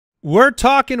We're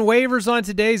talking waivers on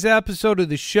today's episode of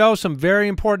the show. Some very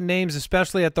important names,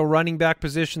 especially at the running back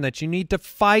position, that you need to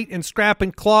fight and scrap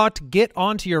and claw to get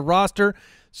onto your roster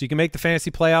so you can make the fantasy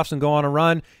playoffs and go on a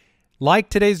run. Like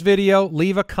today's video,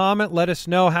 leave a comment. Let us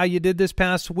know how you did this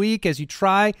past week as you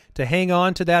try to hang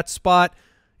on to that spot.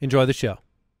 Enjoy the show.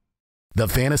 The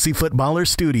Fantasy Footballer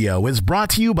Studio is brought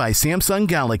to you by Samsung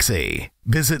Galaxy.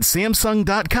 Visit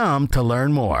Samsung.com to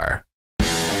learn more.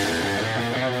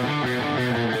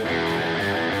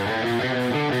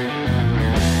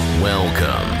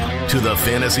 Welcome to the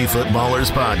Fantasy Footballers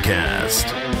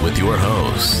Podcast with your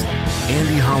hosts,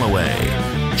 Andy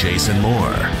Holloway, Jason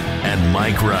Moore, and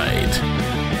Mike Wright.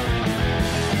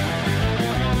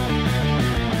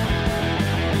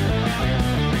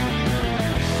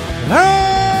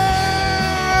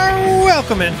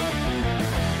 Welcome in.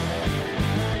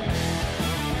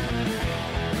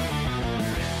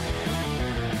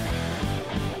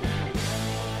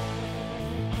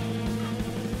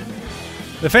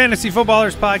 The Fantasy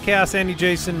Footballers Podcast, Andy,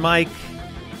 Jason, Mike.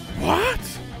 What?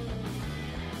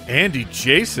 Andy,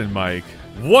 Jason, Mike.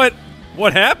 What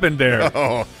happened there?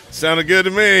 Oh, sounded good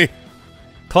to me.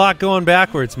 Clock going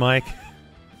backwards, Mike.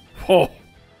 Oh.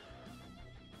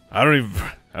 I don't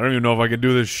even know if I can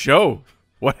do this show.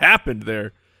 What happened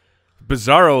there?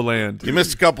 Bizarro land. You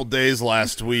missed a couple days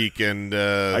last week, and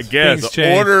I guess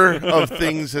the order of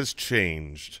things has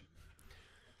changed.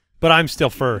 But I'm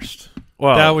still first.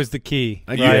 Well, that was the key.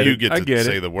 You get to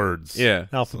say the words. Yeah.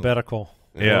 Alphabetical.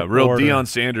 Yeah, real order. Deion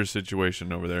Sanders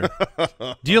situation over there.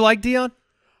 Do you like Deion?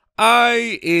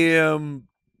 I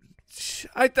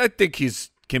think he's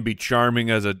can be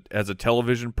charming as a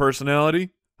television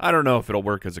personality. I don't know if it'll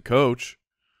work as a coach.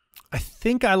 I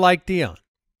think I like Deion.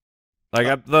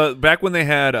 Like back when they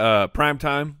had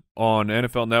primetime on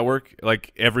NFL Network,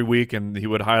 like every week, and he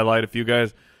would highlight a few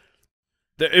guys.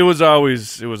 It was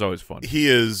always fun. He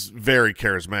is very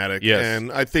charismatic, yes,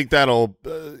 and I think that'll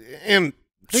and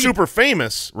super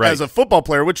famous right. as a football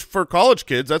player. Which for college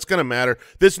kids, that's going to matter.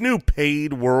 This new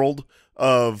paid world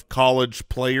of college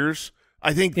players,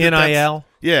 I think NIL.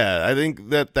 I think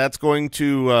that's going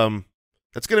to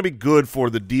be good for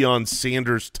the Deion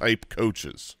Sanders type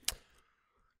coaches.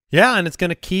 Yeah, and it's going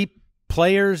to keep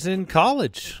players in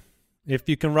college if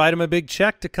you can write them a big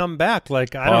check to come back.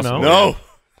 Like I don't know.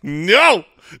 No,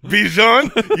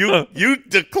 Bijan, you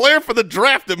declare for the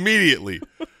draft immediately.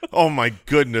 Oh my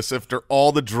goodness! After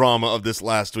all the drama of this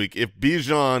last week, if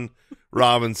Bijan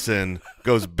Robinson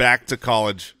goes back to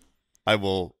college, I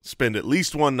will spend at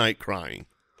least one night crying.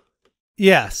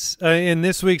 Yes, in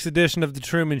this week's edition of the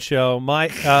Truman Show,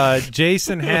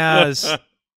 Jason has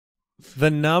the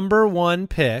 #1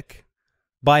 pick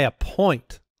by a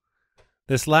point.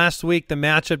 This last week, the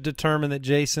matchup determined that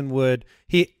Jason would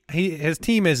his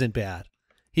team isn't bad.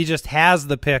 He just has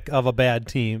the pick of a bad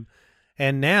team,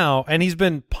 and he's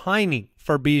been pining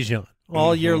for Bijan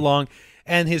all year long,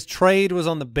 and his trade was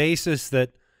on the basis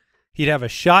that he'd have a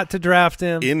shot to draft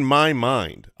him. In my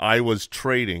mind, I was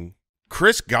trading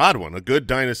Chris Godwin, a good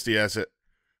dynasty asset,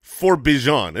 for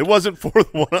Bijan. It wasn't for the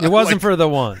one. It wasn't for the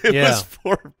one. It was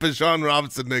for Bijan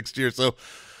Robinson next year. So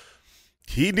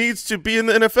he needs to be in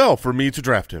the NFL for me to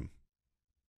draft him.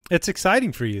 It's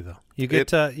exciting for you, though. You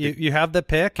get you have the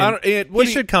pick, and he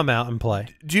should come out and play.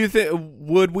 Do you think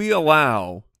would we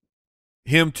allow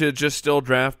him to just still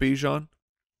draft Bijan,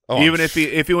 even if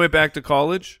he went back to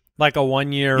college? Like a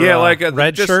 1 year, like a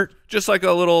red shirt, just like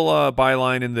a little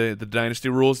byline in the dynasty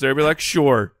rules. There, be like,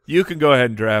 sure, you can go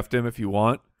ahead and draft him if you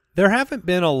want. There haven't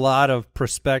been a lot of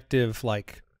prospective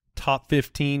like top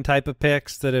 15 type of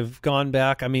picks that have gone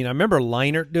back. I mean, I remember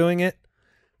Leinart doing it,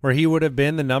 where he would have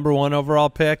been the #1 overall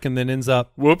pick and then ends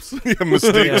up whoops,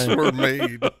 mistakes were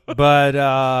made.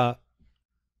 But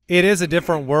it is a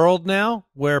different world now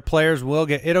where players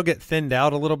it'll get thinned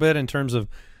out a little bit in terms of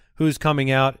who's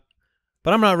coming out.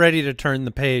 But I'm not ready to turn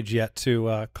the page yet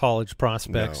to college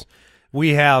prospects. No.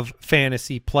 We have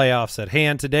fantasy playoffs at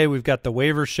hand. Today we've got the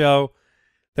waiver show.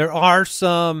 There are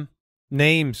some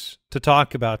names to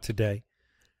talk about today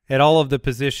at all of the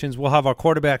positions. We'll have our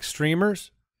quarterback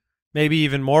streamers, maybe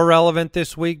even more relevant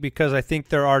this week because I think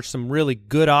there are some really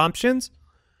good options,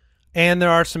 and there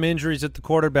are some injuries at the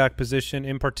quarterback position,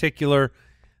 in particular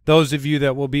those of you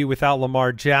that will be without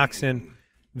Lamar Jackson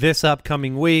this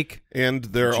upcoming week. And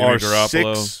there are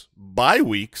 6 bye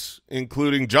weeks,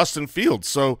 including Justin Fields.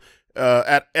 So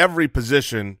at every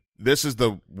position, this is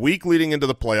the week leading into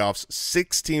the playoffs,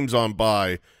 6 teams on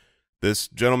bye. This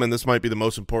might be the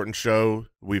most important show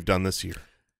we've done this year.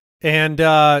 And,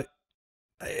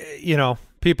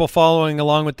 people following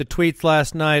along with the tweets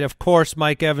last night, of course,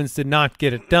 Mike Evans did not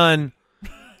get it done.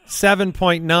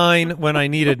 7.9 when I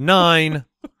needed 9,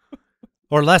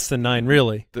 or less than 9,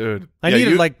 really. Dude. I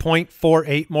needed like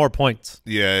 0.48 more points.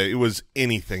 Yeah, it was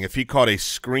anything. If he caught a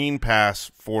screen pass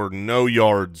for no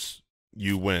yards,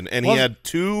 you win. And he had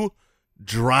 2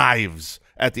 drives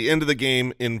at the end of the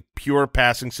game in pure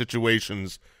passing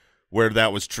situations where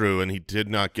that was true, and he did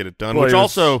not get it done. Well, which he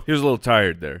was also a little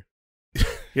tired there.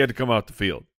 He had to come out the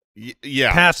field.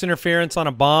 Yeah, Pass interference on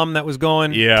a bomb that was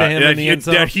going to him in the end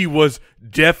zone. That he was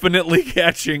definitely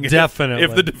catching. Definitely.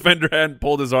 If the defender hadn't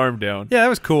pulled his arm down. Yeah, that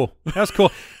was cool.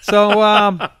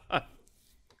 So,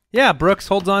 yeah, Brooks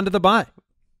holds on to the bye.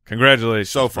 Congratulations,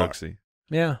 so far. Brooksy.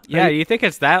 Yeah. Yeah, you think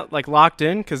it's that like locked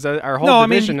in? Because our whole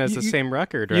division has the same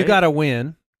record, right? You got to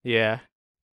win. Yeah.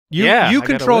 You I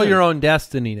control gotta win. your own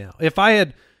destiny now. If I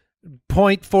had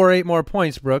 0.48 more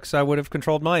points, Brooks, I would have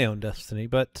controlled my own destiny.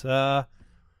 But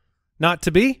not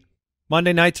to be.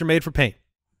 Monday nights are made for pain.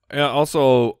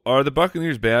 Also, are the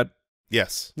Buccaneers bad?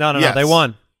 yes. No, Yes. they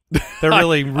won. They're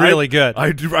really good.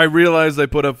 I realized they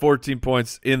put up 14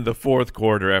 points in the fourth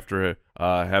quarter after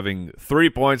having 3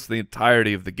 points the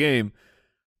entirety of the game.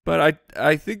 But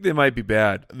I think they might be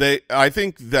bad. I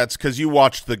think that's because you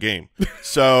watched the game.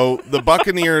 So the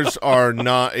Buccaneers are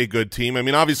not a good team. I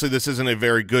mean, obviously this isn't a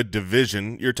very good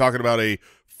division. You're talking about a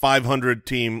 500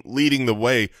 team leading the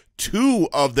way. 2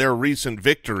 of their recent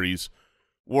victories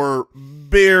were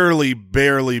barely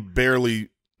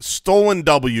stolen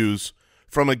W's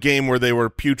from a game where they were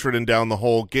putrid and down the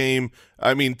whole game.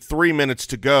 I mean, 3 minutes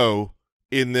to go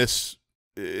in this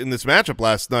matchup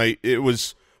last night. It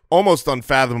was almost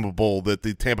unfathomable that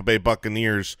the Tampa Bay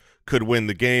Buccaneers could win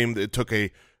the game. It took a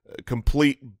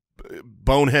complete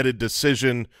boneheaded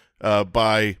decision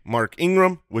by Mark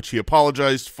Ingram, which he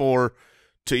apologized for,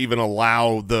 to even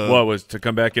allow the What was to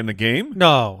come back in the game?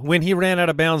 No, when he ran out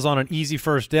of bounds on an easy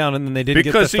first down and then they didn't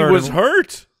Because get the he third. was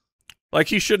hurt. Like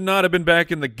he should not have been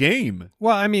back in the game.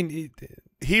 Well, I mean,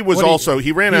 he was also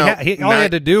he ran out. all he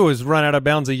had to do was run out of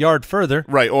bounds a yard further.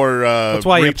 Right, or That's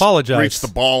why he apologized. Reached the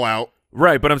ball out.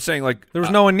 Right, but I'm saying like There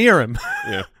was no one near him.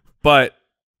 Yeah. But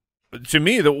to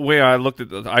me, the way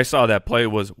I saw that play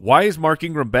was, why is Mark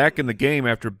Ingram back in the game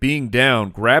after being down,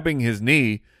 grabbing his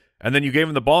knee, and then you gave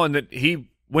him the ball, and then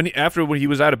when he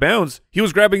was out of bounds, he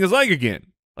was grabbing his leg again.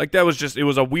 Like that was just, it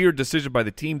was a weird decision by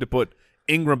the team to put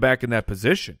Ingram back in that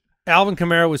position. Alvin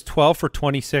Kamara was 12 for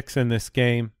 26 in this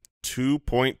game.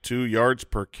 2.2 yards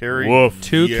per carry. Woof.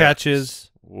 2 Yes.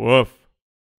 catches. Woof.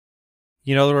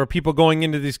 You know, there were people going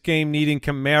into this game needing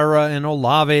Kamara and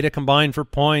Olave to combine for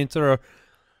points, or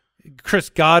Chris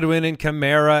Godwin and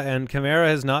Kamara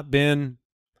has not been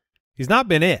 – he's not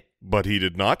been it. But he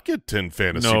did not get 10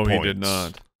 fantasy No, points. he did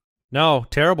not. No,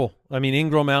 terrible. I mean,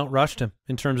 Ingram outrushed him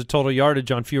in terms of total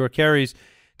yardage on fewer carries.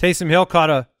 Taysom Hill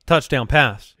caught a touchdown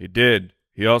pass. He did.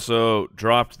 He also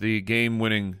dropped the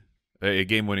game-winning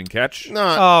catch.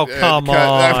 Oh, come on.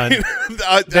 I mean,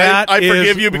 That I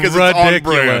forgive is you because it's on brand.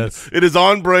 ridiculous. It is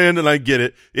on brand, and I get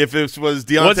it. If it was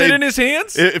Deontay, Was it in his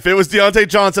hands? If it was Deontay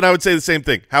Johnson, I would say the same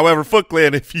thing. However, Foot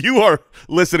Clan, if you are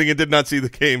listening and did not see the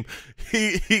game,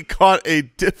 he caught a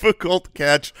difficult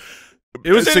catch.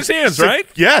 It was in his hands, right?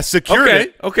 Yeah, secured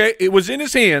it. Okay. It was in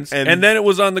his hands, and then it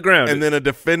was on the ground. And then a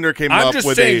defender came I'm up just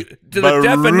with saying, a to the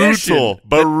definition,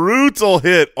 brutal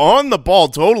hit on the ball,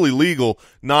 totally legal,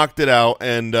 knocked it out.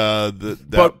 And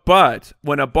but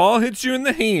when a ball hits you in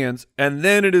the hands and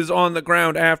then it is on the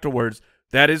ground afterwards,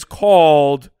 that is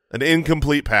called an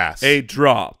incomplete pass. a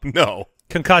drop. No.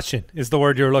 Concussion is the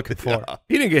word you're looking for. Yeah.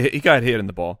 He didn't get hit. He got hit in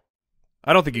the ball.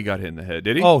 I don't think he got hit in the head,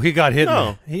 did he? Oh, he got hit.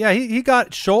 No. Yeah, he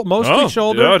got mostly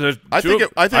shoulder. Yeah, I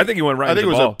think he went right. I think in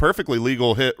it the was ball. a perfectly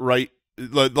legal hit, right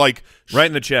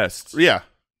in the chest. Yeah.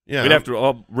 We'd have to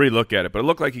all relook at it, but it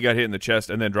looked like he got hit in the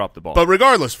chest and then dropped the ball. But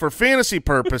regardless, for fantasy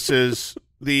purposes,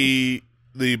 the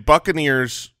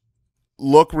Buccaneers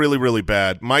look really, really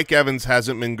bad. Mike Evans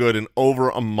hasn't been good in over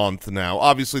a month now.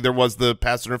 Obviously, there was the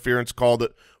pass interference call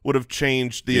that would have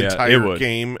changed the entire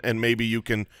game, and maybe you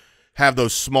can have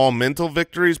those small mental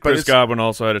victories. But Chris Godwin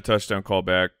also had a touchdown call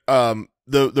back.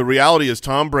 The reality is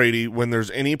Tom Brady, when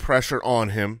there's any pressure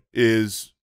on him,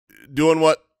 is doing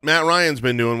what Matt Ryan's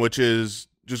been doing, which is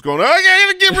just going, I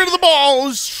got to get rid of the ball,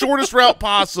 the shortest route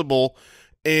possible,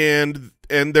 and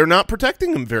they're not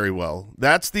protecting him very well.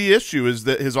 That's the issue, is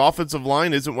that his offensive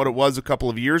line isn't what it was a couple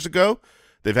of years ago.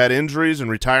 They've had injuries and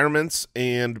retirements,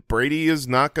 and Brady is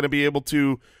not going to be able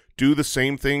to do the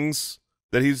same things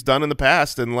that he's done in the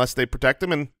past unless they protect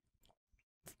him, and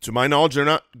to my knowledge, they're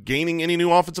not gaining any new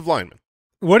offensive linemen.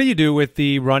 What do you do with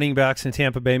the running backs in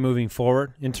Tampa Bay moving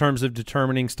forward in terms of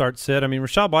determining start-sit? I mean,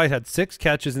 Rachaad White had 6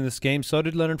 catches in this game. So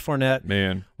did Leonard Fournette.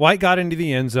 Man. White got into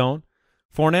the end zone.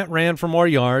 Fournette ran for more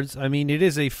yards. I mean, it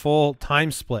is a full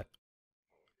time split.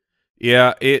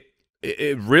 Yeah, it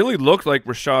really looked like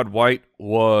Rachaad White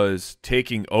was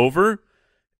taking over,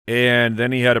 and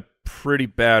then he had a pretty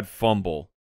bad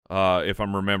fumble, if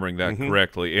I'm remembering that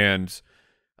correctly, and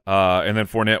then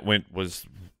Fournette was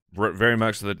very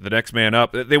much the next man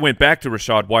up. They went back to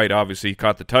Rachaad White. Obviously, he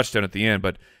caught the touchdown at the end,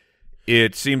 but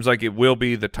it seems like it will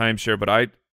be the timeshare. But I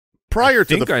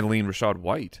think I lean Rachaad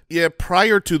White. Yeah,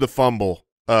 prior to the fumble,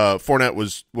 Fournette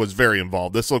was very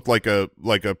involved. This looked like a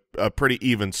pretty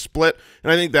even split,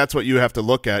 and I think that's what you have to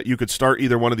look at. You could start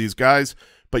either one of these guys,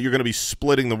 but you're going to be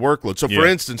splitting the workload. So, for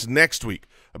instance, next week,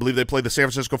 I believe they play the San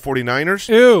Francisco 49ers.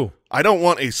 Ew. I don't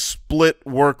want a split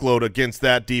workload against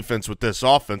that defense with this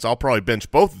offense. I'll probably bench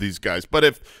both of these guys. But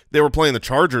if they were playing the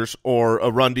Chargers or a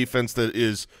run defense that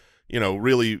is,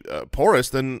 really porous,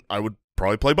 then I would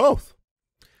probably play both.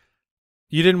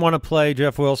 You didn't want to play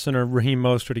Jeff Wilson or Raheem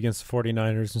Mostert against the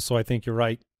 49ers, and so I think you're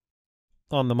right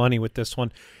on the money with this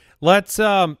one. Let's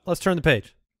turn the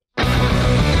page.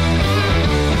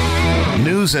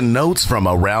 News and notes from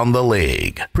around the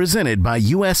league. Presented by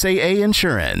USAA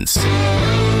Insurance.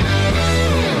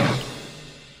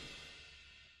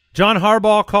 John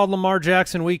Harbaugh called Lamar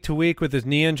Jackson week to week with his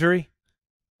knee injury,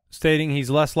 stating he's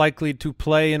less likely to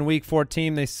play in Week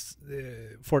 14. They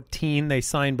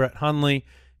signed Brett Hundley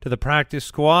to the practice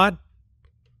squad,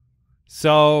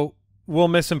 so we'll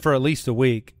miss him for at least a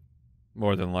week.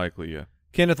 More than likely, yeah.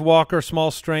 Kenneth Walker, small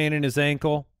strain in his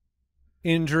ankle.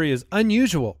 Injury is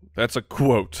unusual. That's a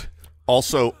quote.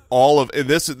 Also,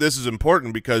 this is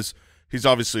important because he's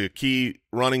obviously a key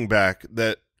running back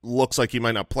that looks like he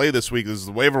might not play this week. This is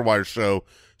the Waiver Wire show.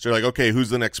 So you're like, okay, who's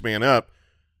the next man up?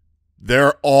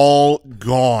 They're all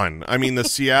gone. I mean, the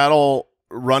Seattle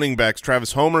running backs,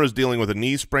 Travis Homer is dealing with a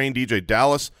knee sprain. DJ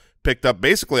Dallas picked up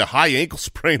basically a high ankle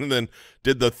sprain and then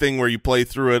did the thing where you play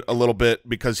through it a little bit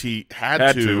because he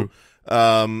had to.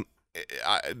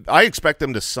 I expect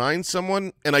them to sign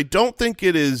someone, and I don't think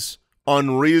it is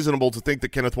unreasonable to think that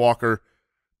Kenneth Walker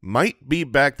might be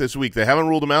back this week. They haven't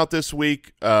ruled him out this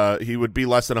week. He would be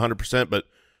less than 100%, but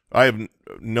I have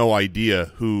no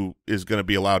idea who is going to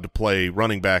be allowed to play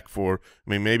running back for. I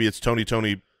mean, maybe it's Tony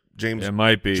James. It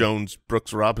might be Jones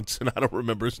Brooks Robinson. I don't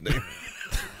remember his name.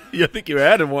 I think you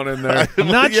added one in there. I'm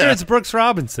not sure it's Brooks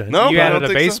Robinson. No, you I added don't a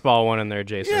think baseball one in there,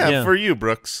 Jason. Yeah, for you,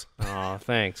 Brooks. Oh,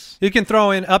 thanks. You can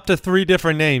throw in up to 3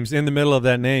 different names in the middle of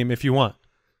that name if you want.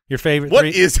 Your favorite What 3.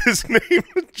 is his name?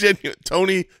 Genuine.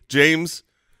 Tony James?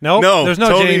 Nope, No, there's no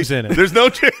Tony, James in it. There's no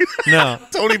James. No.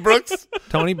 Tony Brooks?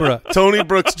 Tony Brooks. Tony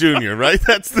Brooks Jr., right?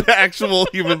 That's the actual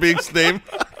human being's name.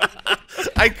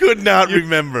 I could not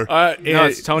remember. No,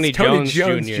 it's Tony Jones Jr.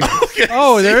 Okay.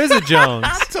 Oh, there is a Jones.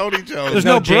 Tony Jones. There's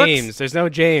no no Brooks? James. There's no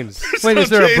James. Wait, is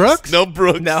there a James. Brooks? No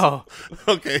Brooks. No.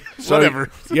 Okay, So, whatever.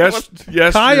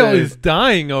 Yesterday, Kyle is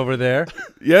dying over there.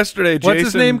 Yesterday, Jason. What's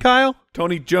his name, Kyle?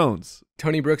 Tony Jones.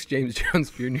 Tony Brooks, James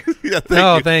Jones Jr.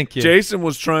 Yeah, Thank you. Jason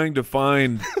was trying to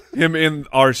find him in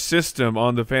our system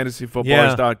on the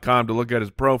fantasyfootballers.com to look at his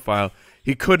profile.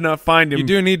 He could not find him. You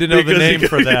do need to know the name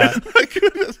for that.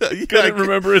 I couldn't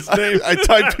remember his name. I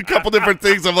typed a couple different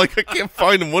things. I'm like, I can't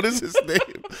find him. What is his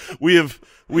name? We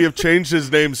have changed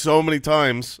his name so many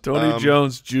times. Tony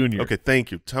Jones Jr. Okay,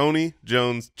 thank you. Tony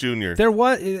Jones Jr.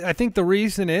 I think the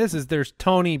reason is there's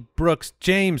Tony Brooks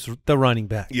James, the running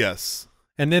back. Yes.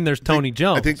 And then there's Tony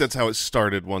Jones. I think that's how it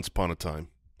started once upon a time.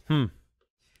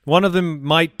 One of them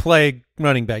might play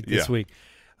running back this Yeah. week.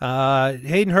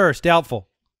 Hayden Hurst, doubtful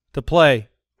to play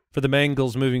for the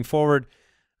Bengals moving forward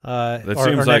That or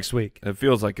seems like next week. It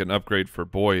feels like an upgrade for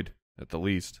Boyd at the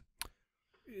least.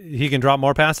 He can drop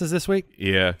more passes this week?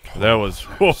 Yeah, that was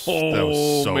That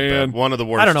was so man. bad. One of the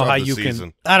worst I don't know of how the you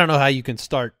season. I don't know how you can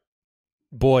start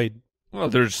Boyd Well,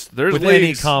 there's with leagues.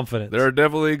 any confidence. There are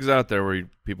definitely leagues out there where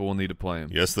people will need to play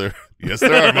him. Yes, there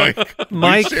are, Mike.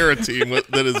 Mike- We share a team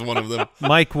that is one of them.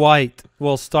 Mike White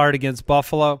will start against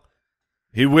Buffalo.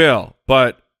 He will,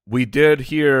 but we did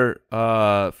hear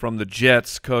from the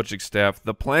Jets coaching staff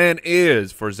the plan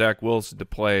is for Zach Wilson to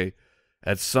play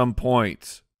at some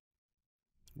point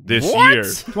this year.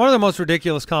 It's one of the most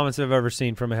ridiculous comments I've ever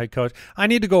seen from a head coach. I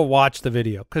need to go watch the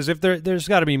video because if there's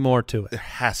got to be more to it. There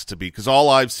has to be, because all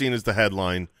I've seen is the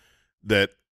headline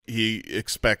that he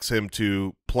expects him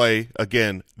to play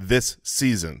again this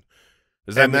season.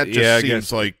 Does And that just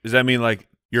seems like does that mean like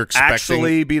you're expecting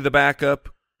actually be the backup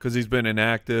because he's been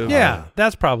inactive? Yeah,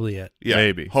 that's probably it. Yeah,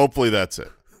 maybe. Hopefully that's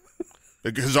it.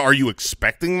 Because are you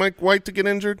expecting Mike White to get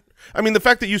injured? I mean, the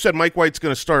fact that you said Mike White's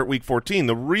going to start Week 14,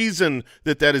 the reason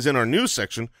that is in our news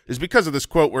section is because of this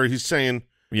quote where he's saying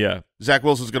Yeah. Zach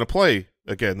Wilson's going to play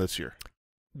again this year.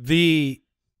 The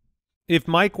if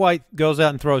Mike White goes out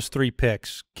and throws 3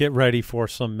 picks, get ready for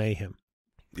some mayhem.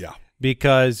 Yeah.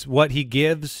 Because what he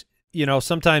gives,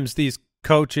 sometimes these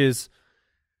coaches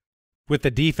with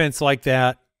a defense like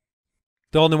that,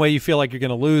 the only way you feel like you're going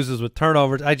to lose is with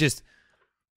turnovers.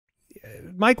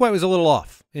 Mike White was a little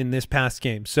off in this past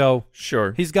game. So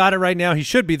sure, he's got it right now. He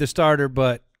should be the starter,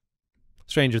 but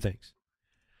stranger things.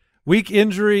 Week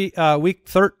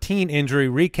 13 injury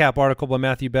recap article by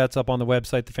Matthew Betts up on the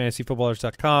website,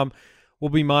 thefantasyfootballers.com. We'll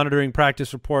be monitoring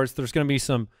practice reports. There's going to be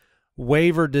some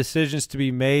waiver decisions to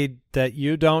be made that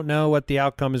you don't know what the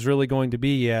outcome is really going to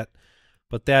be yet,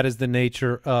 but that is the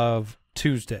nature of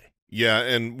Tuesday. Yeah,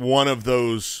 and one of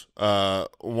those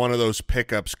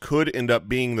pickups could end up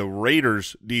being the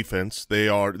Raiders defense.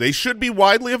 They should be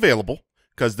widely available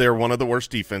because they're one of the worst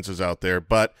defenses out there.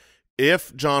 But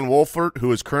if John Wolford,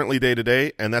 who is currently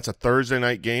day-to-day, and that's a Thursday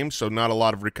night game, so not a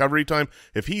lot of recovery time,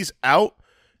 if he's out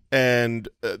and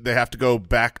they have to go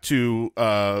back to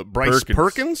Bryce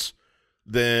Perkins,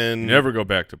 then never go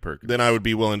back to Perkins. Then I would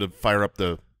be willing to fire up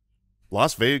the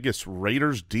Las Vegas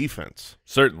Raiders defense.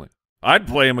 Certainly. I'd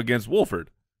play him against Wolford.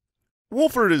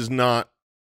 Wolford is not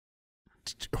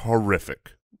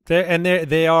horrific.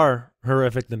 They are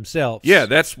horrific themselves. Yeah,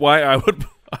 that's why I would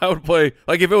play.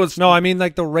 Like if it was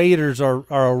the Raiders are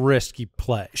a risky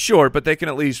play. Sure, but they can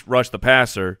at least rush the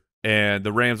passer, and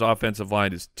the Rams' offensive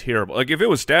line is terrible. Like if it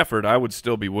was Stafford, I would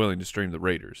still be willing to stream the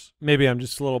Raiders. Maybe I'm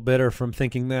just a little bitter from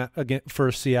thinking that again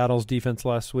for Seattle's defense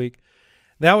last week.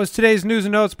 That was today's news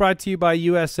and notes brought to you by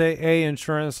USAA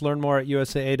Insurance. Learn more at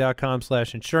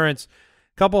usaa.com/insurance.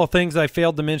 A couple of things I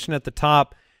failed to mention at the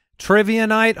top. Trivia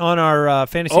night on our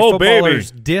Fantasy Footballers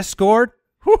Discord.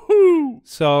 Woohoo!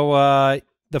 So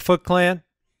the Foot Clan,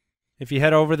 if you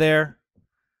head over there,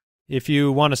 if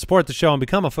you want to support the show and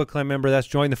become a Foot Clan member, that's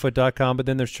jointhefoot.com. But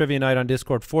then there's Trivia night on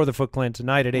Discord for the Foot Clan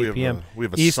tonight at 8 p.m. We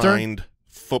have a Eastern. signed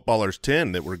Footballers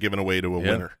 10 that we're giving away to a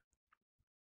winner.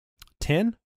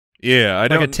 10? Yeah,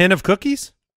 like a tin of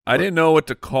cookies? I didn't know what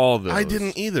to call those. I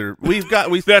didn't either.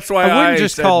 That's why I wouldn't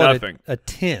just said call nothing. it a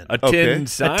tin. A tin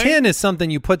sign? A tin is something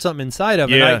you put something inside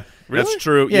of. Yeah, Really? that's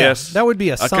true. Yeah, yes, that would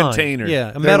be a sign. container. Yeah,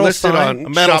 a They're metal listed sign.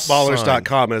 on metal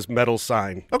shopballers.com as metal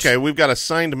sign. Okay, we've got a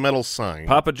signed metal sign.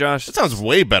 Papa Josh. That sounds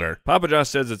way better. Papa Josh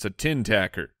says it's a tin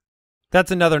tacker.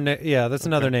 That's another. That's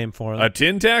another name for them. A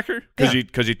tin tacker?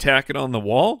 Because you tack it on the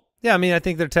wall. Yeah, I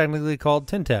think they're technically called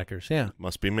tin tackers. Yeah.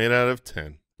 Must be made out of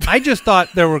tin. I just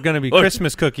thought there were going to be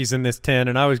Christmas cookies in this tin,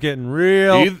 and I was getting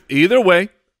real. Either way,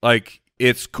 like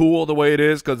it's cool the way it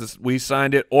is because we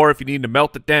signed it. Or if you need to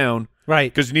melt it down,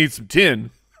 right? Because you need some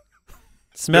tin.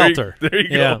 Smelter. There you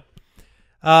go.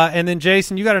 And then,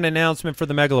 Jason, you got an announcement for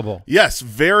the Megalo Bowl. Yes,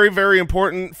 very, very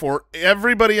important for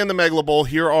everybody in the Megalo Bowl.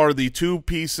 Here are the 2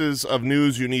 pieces of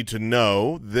news you need to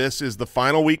know. This is the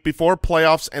final week before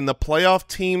playoffs, and the playoff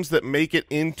teams that make it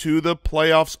into the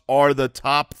playoffs are the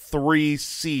top 3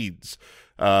 seeds.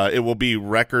 It will be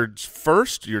records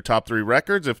first, your top 3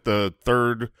 records. If the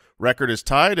third record is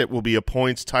tied, it will be a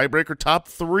points tiebreaker. Top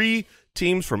 3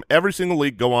 teams from every single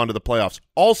league go on to the playoffs.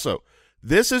 Also,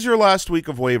 this is your last week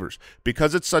of waivers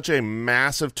because it's such a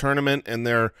massive tournament and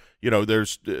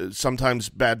there's sometimes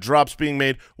bad drops being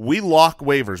made. We lock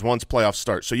waivers once playoffs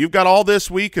start. So you've got all this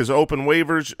week as open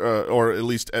waivers or at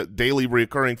least daily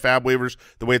recurring fab waivers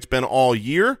the way it's been all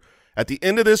year. At the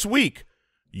end of this week,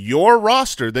 your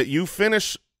roster that you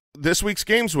finish this week's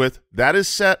games with, that is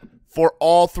set for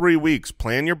all 3 weeks.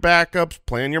 Plan your backups,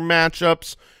 plan your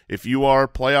matchups if you are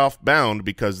playoff bound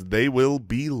because they will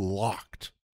be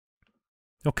locked.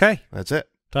 Okay. That's it.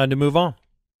 Time to move on.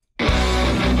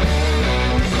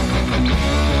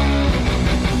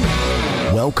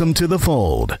 Welcome to the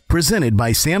Fold, presented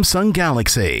by Samsung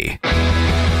Galaxy.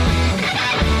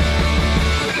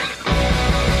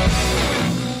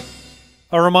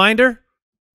 A reminder,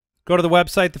 go to the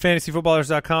website,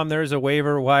 thefantasyfootballers.com. There is a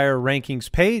Waiver Wire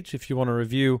rankings page if you want to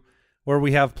review where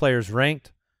we have players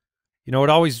ranked. It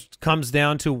always comes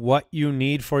down to what you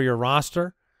need for your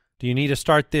roster. Do you need to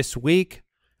start this week?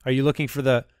 Are you looking for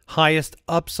the highest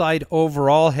upside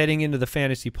overall heading into the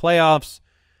fantasy playoffs?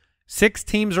 6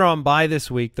 teams are on bye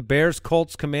this week. The Bears,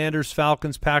 Colts, Commanders,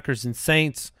 Falcons, Packers, and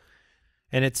Saints.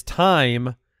 And it's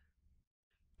time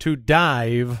to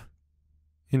dive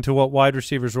into what wide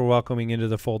receivers we're welcoming into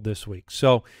the fold this week.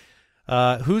 So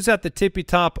who's at the tippy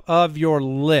top of your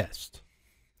list?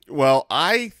 Well,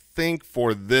 I think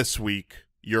for this week,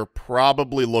 you're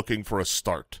probably looking for a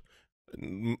start.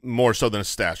 More so than a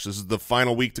stash. This is the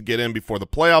final week to get in before the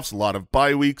playoffs, a lot of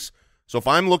bye weeks. So if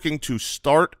I'm looking to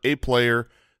start a player,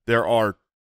 there are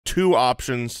 2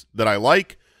 options that I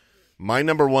like. My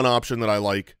number 1 option that I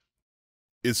like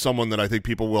is someone that I think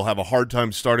people will have a hard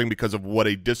time starting because of what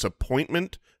a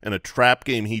disappointment and a trap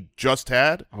game he just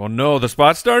had. Oh, no, the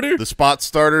spot starter? The spot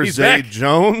starter, He's Zay back.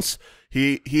 Jones.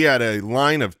 He had a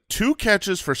line of 2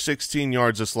 catches for 16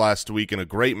 yards this last week in a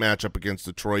great matchup against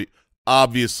Detroit.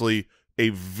 Obviously, a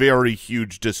very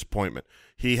huge disappointment.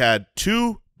 He had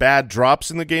 2 bad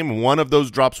drops in the game. One of those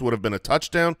drops would have been a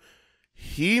touchdown.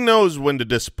 He knows when to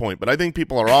disappoint, but I think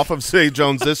people are off of Zay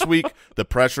Jones this week. The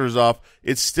pressure is off.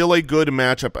 It's still a good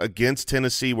matchup against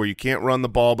Tennessee where you can't run the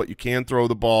ball, but you can throw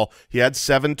the ball. He had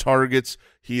 7 targets.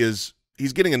 He's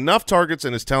getting enough targets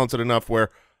and is talented enough where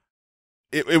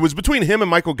it was between him and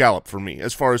Michael Gallup for me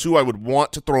as far as who I would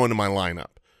want to throw into my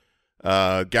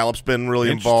lineup. Gallup's been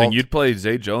really involved. You'd play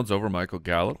Zay Jones over Michael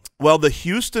Gallup? Well, the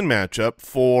Houston matchup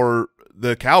for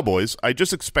the Cowboys, I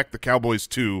just expect the Cowboys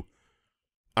to,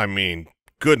 I mean,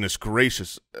 goodness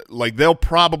gracious, like they'll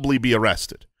probably be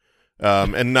arrested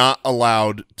and not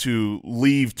allowed to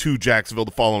leave to Jacksonville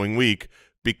the following week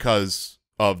because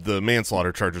of the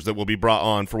manslaughter charges that will be brought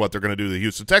on for what they're going to do to the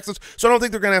Houston Texans. So I don't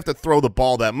think they're going to have to throw the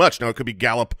ball that much. Now, it could be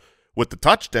Gallup with the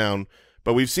touchdown,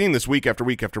 but we've seen this week after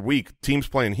week after week, teams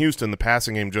playing Houston, the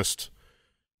passing game just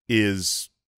is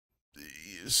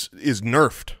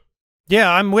nerfed.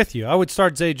 Yeah, I'm with you. I would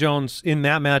start Zay Jones in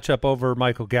that matchup over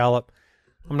Michael Gallup.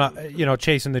 I'm not,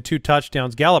 chasing the 2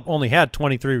 touchdowns. Gallup only had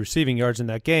 23 receiving yards in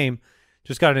that game.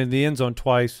 Just got into the end zone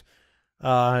twice.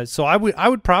 So I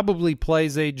would probably play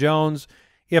Zay Jones.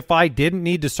 If I didn't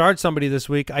need to start somebody this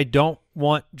week, I don't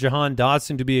want Jahan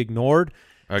Dotson to be ignored.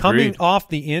 Agreed. Coming off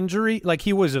the injury, like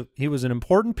he was an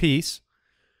important piece.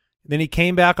 Then he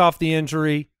came back off the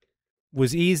injury,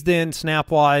 was eased in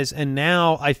snap-wise, and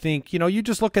now I think, you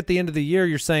just look at the end of the year,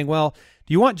 you're saying, well,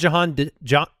 do you want Jahan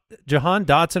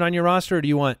Dotson on your roster, or do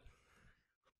you want,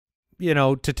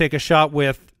 to take a shot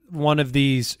with one of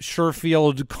these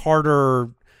Sherfield,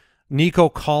 Carter, Nico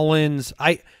Collins?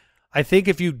 I think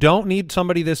if you don't need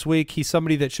somebody this week, he's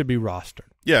somebody that should be rostered.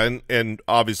 Yeah, and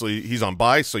obviously he's on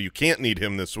bye, so you can't need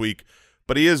him this week,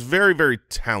 but he is very, very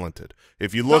talented.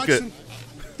 If you look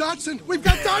Dotson, we've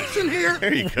got Dotson here.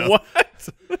 There you go. What?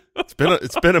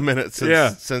 It's been a minute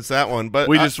since that one, but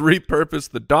we just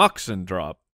repurposed the Dachshund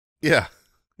drop. Yeah.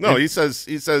 No, he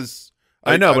says.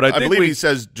 I know, but I think believe he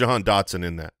says Jahan Dotson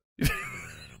in that.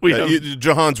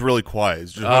 Jahan's really quiet.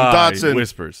 It's Jahan Dotson he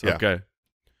whispers. Yeah. Okay,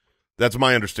 that's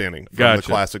my understanding from the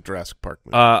classic Jurassic Park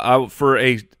movie. For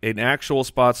an actual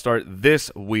spot start this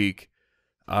week,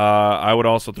 I would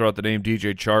also throw out the name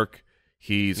DJ Chark.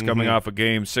 He's coming off a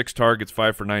game, 6 targets,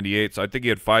 5 for 98. So I think he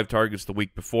had 5 targets the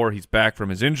week before. He's back from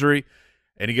his injury,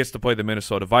 and he gets to play the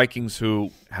Minnesota Vikings, who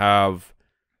have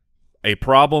a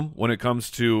problem when it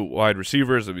comes to wide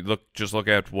receivers. I mean, just look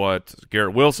at what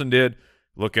Garrett Wilson did.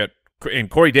 And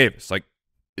Corey Davis. Like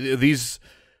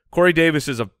Corey Davis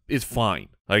is fine.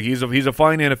 Like he's a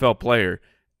fine NFL player.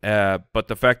 But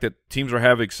the fact that teams are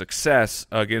having success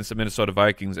against the Minnesota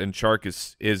Vikings and Chark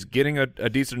is getting a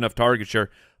decent enough target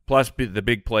share, plus the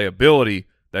big playability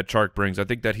that Chark brings, I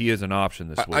think that he is an option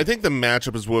this week. I think the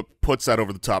matchup is what puts that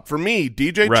over the top. For me,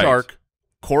 DJ Right. Chark,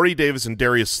 Corey Davis, and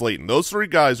Darius Slayton, those 3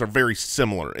 guys are very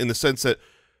similar in the sense that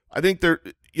I think they're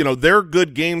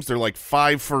good games. They're like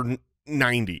 5 for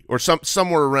 90 or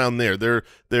somewhere around there.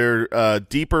 They're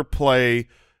deeper play.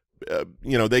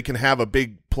 They can have a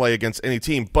big play against any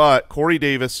team, but Corey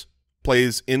Davis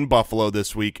plays in Buffalo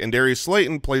this week, and Darius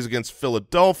Slayton plays against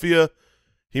Philadelphia.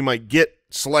 He might get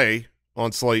Slay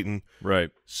on Slayton.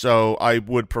 Right. So I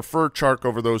would prefer Chark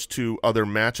over those 2 other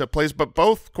matchup plays, but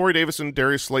both Corey Davis and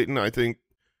Darius Slayton, I think,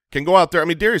 can go out there. I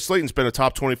mean, Darius Slayton's been a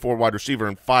top 24 wide receiver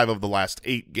in 5 of the last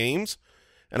 8 games,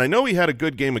 and I know he had a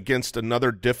good game against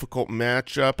another difficult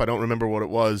matchup. I don't remember what it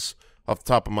was off the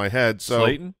top of my head. So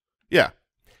Slayton? Yeah.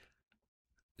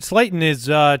 Slayton is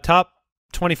top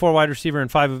 24 wide receiver in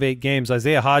 5 of 8 games.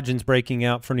 Isaiah Hodgins breaking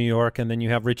out for New York, and then you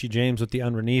have Richie James with the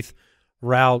underneath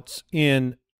routes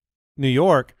in New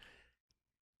York.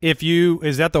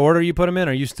 Is that the order you put him in?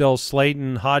 Are you still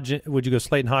Slayton, Hodgins? Would you go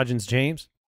Slayton, Hodgins, James?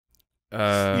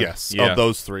 Yes, yeah. of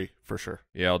those 3 for sure.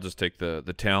 Yeah, I'll just take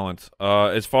the talent.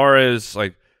 As far as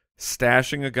like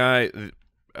stashing a guy,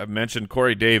 I mentioned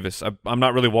Corey Davis. I'm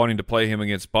not really wanting to play him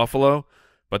against Buffalo,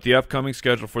 but the upcoming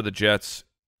schedule for the Jets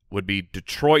would be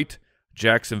Detroit,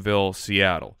 Jacksonville,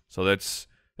 Seattle. So that's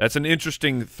an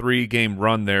interesting 3-game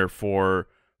run there for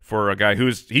a guy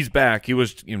he's back. He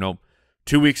was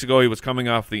 2 weeks ago he was coming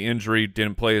off the injury,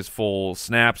 didn't play his full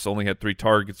snaps, only had 3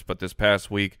 targets, but this past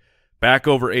week back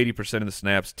over 80% of the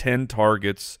snaps, 10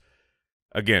 targets.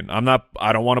 Again,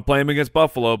 I don't want to play him against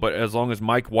Buffalo, but as long as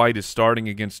Mike White is starting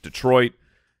against Detroit,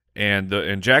 And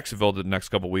in Jacksonville the next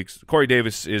couple weeks, Corey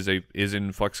Davis is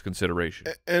in flex consideration.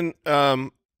 And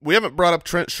we haven't brought up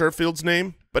Trent Sherfield's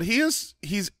name, but he's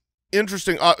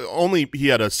interesting. He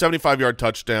had a 75-yard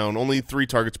touchdown, only 3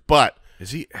 targets, but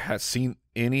Has seen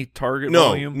any target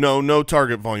volume? No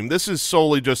target volume. This is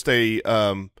solely just a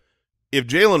if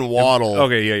Jalen Waddle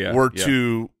were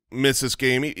to miss this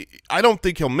game, I don't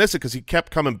think he'll miss it because he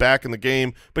kept coming back in the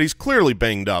game, but he's clearly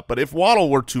banged up. But if Waddle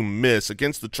were to miss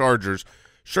against the Chargers,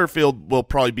 Sherfield will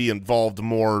probably be involved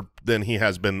more than he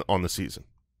has been on the season.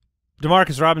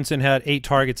 Demarcus Robinson had 8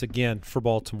 targets again for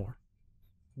Baltimore.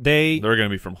 They're going to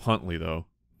be from Huntley, though.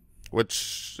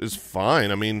 Which is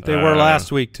fine. I mean, they were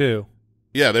last week, too.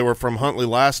 Yeah, they were from Huntley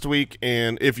last week,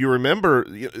 and if you remember,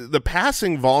 the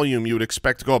passing volume you would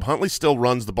expect to go up. Huntley still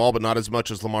runs the ball, but not as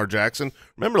much as Lamar Jackson.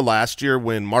 Remember last year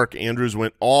when Mark Andrews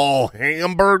went all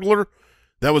hamburglar?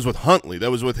 That was with Huntley. That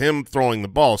was with him throwing the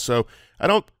ball. So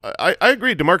I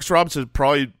agree. Demarcus Robinson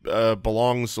probably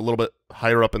belongs a little bit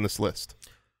higher up in this list.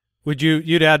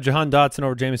 You'd add Jahan Dotson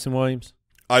over Jameson Williams?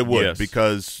 I would,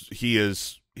 because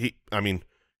he's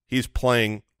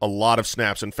playing a lot of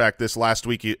snaps. In fact, this last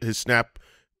week his snap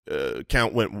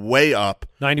count went way up.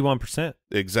 91%.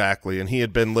 Exactly, and he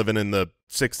had been living in the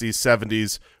 60s,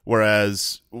 70s,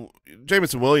 whereas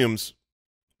Jameson Williams,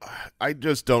 I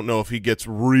just don't know if he gets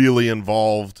really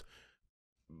involved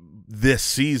this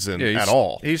season at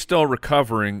all. He's still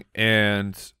recovering,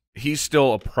 and he's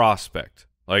still a prospect.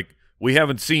 Like, we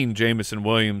haven't seen Jameson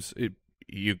Williams.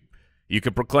 You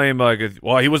could proclaim,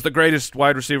 he was the greatest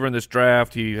wide receiver in this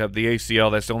draft. He had the ACL.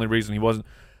 That's the only reason he wasn't.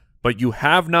 But you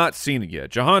have not seen it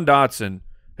yet. Jahan Dotson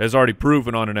has already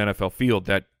proven on an NFL field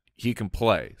that he can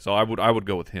play. So I would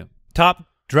go with him. Top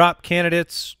drop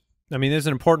candidates. I mean, this is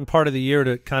an important part of the year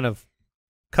to kind of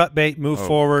cut bait, move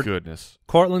forward. Goodness.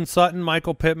 Cortland Sutton,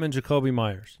 Michael Pittman, Jacoby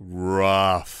Myers.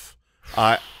 Rough.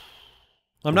 I'm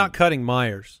not cutting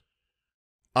Myers.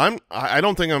 I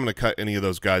don't think I'm going to cut any of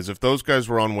those guys. If those guys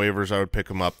were on waivers, I would pick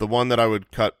them up. The one that I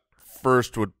would cut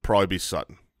first would probably be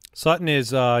Sutton. Sutton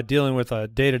is dealing with a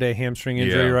day-to-day hamstring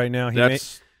injury right now.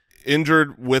 That's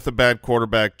injured with a bad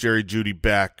quarterback, Jerry Jeudy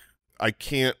back. I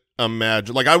can't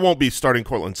imagine. I won't be starting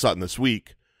Cortland Sutton this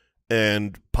week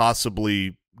and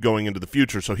possibly going into the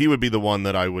future. So he would be the one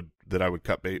that I would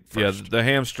cut bait first. Yeah, the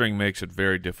hamstring makes it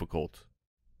very difficult.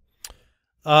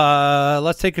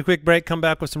 Let's take a quick break, come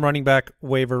back with some running back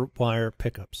waiver wire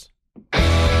pickups.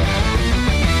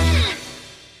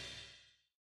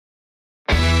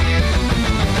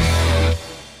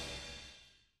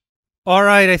 All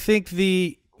right, I think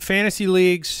the fantasy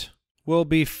leagues will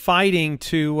be fighting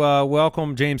to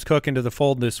welcome James Cook into the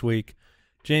fold this week.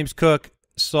 James Cook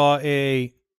saw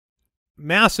a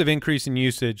massive increase in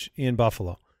usage in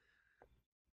Buffalo.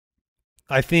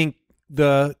 I think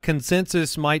the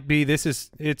consensus might be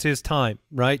it's his time,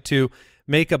 right, to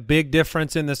make a big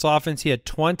difference in this offense. He had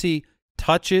 20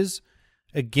 touches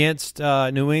against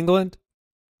New England,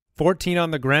 14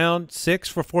 on the ground, 6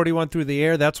 for 41 through the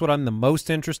air. That's what I'm the most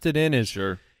interested in.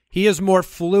 He is more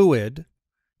fluid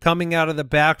coming out of the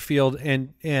backfield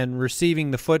and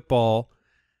receiving the football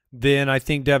than I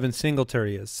think Devin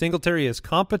Singletary is. Singletary is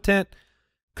competent.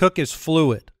 Cook is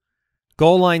fluid.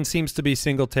 Goal line seems to be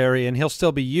Singletary, and he'll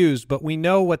still be used, but we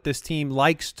know what this team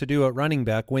likes to do at running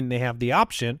back when they have the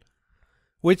option,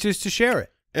 which is to share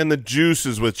it. And the juice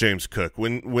is with James Cook.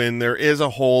 When there is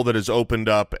a hole that is opened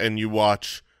up and you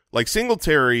watch,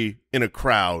 Singletary in a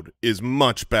crowd is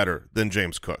much better than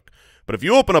James Cook. But if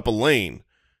you open up a lane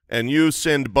and you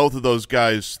send both of those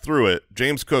guys through it,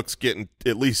 James Cook's getting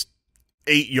at least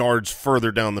 8 yards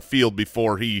further down the field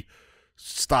before he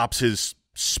stops his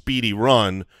speedy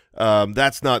run.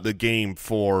 That's not the game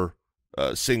for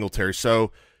Singletary.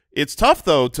 So it's tough,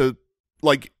 though, to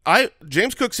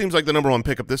James Cook seems like the #1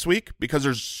 pickup this week because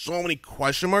there's so many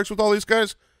question marks with all these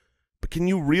guys. But can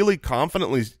you really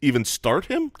confidently even start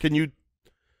him?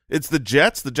 It's the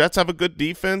Jets. The Jets have a good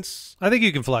defense. I think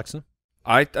you can flex him.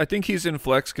 I think he's in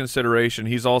flex consideration.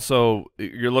 He's also,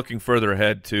 you're looking further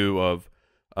ahead too of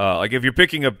if you're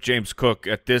picking up James Cook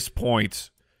at this point,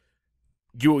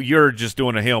 you're just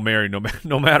doing a Hail Mary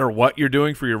no matter what you're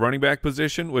doing for your running back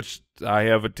position, which I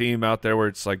have a team out there where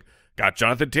it's got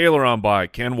Jonathan Taylor on bye.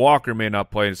 Ken Walker may not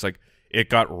play. It's it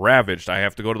got ravaged. I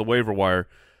have to go to the waiver wire.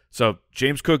 So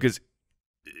James Cook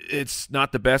it's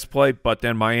not the best play, but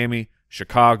then Miami,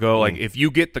 Chicago, if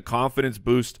you get the confidence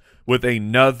boost with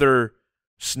another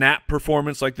snap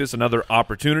performance like this, another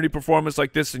opportunity performance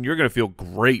like this, and you're going to feel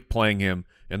great playing him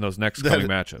in those next coming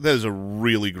matchups. That is a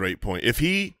really great point. If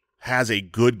he has a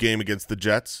good game against the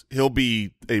Jets, he'll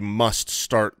be a must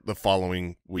start the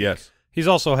following week. Yes. He's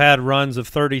also had runs of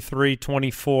 33,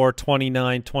 24,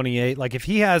 29, 28. Like if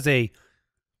he has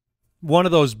one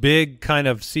of those big kind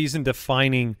of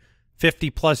season-defining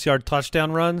 50-plus yard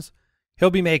touchdown runs, he'll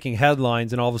be making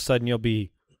headlines, and all of a sudden you'll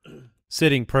be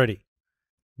sitting pretty.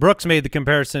 Brooks made the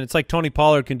comparison. It's like Tony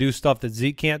Pollard can do stuff that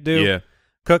Zeke can't do. Yeah.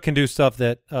 Cook can do stuff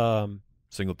that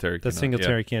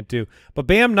Singletary can't do. But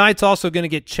Bam Knight's also going to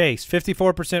get chased.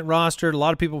 54% rostered. A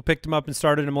lot of people picked him up and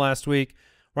started him last week.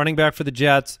 Running back for the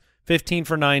Jets, 15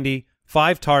 for 90,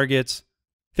 5 targets,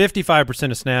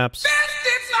 55% of snaps.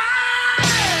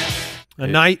 A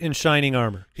knight in shining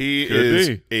armor. He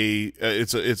is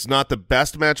it's not the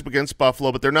best matchup against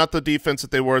Buffalo, but they're not the defense that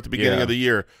they were at the beginning of the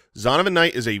year. Zonovan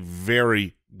Knight is a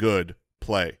very good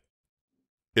play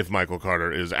if Michael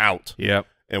Carter is out. Yep.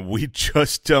 And we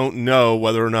just don't know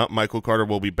whether or not Michael Carter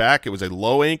will be back. It was a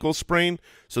low ankle sprain,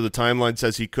 so the timeline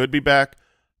says he could be back.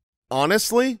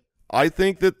 Honestly, I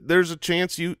think that there's a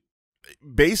chance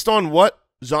based on what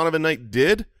Zonovan Knight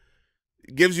did,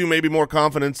 gives you maybe more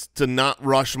confidence to not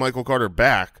rush Michael Carter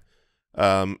back.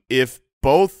 If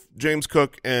both James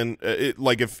Cook and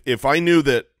if I knew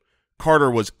that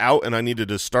Carter was out and I needed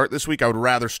to start this week, I would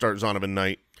rather start Zonovan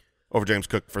Knight over James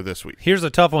Cook for this week. Here's a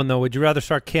tough one, though. Would you rather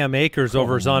start Cam Akers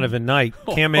over Zonovan Knight?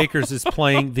 Cam Akers is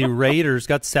playing the Raiders,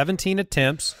 got 17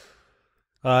 attempts.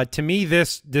 To me,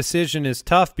 this decision is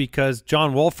tough because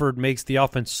John Wolford makes the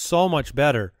offense so much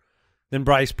better than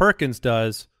Bryce Perkins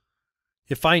does.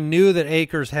 If I knew that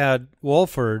Akers had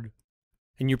Wolford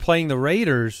and you're playing the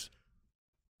Raiders,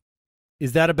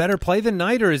 is that a better play than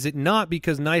Knight, or is it not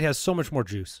because Knight has so much more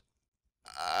juice?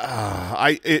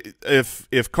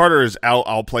 If Carter is out,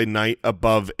 I'll play Knight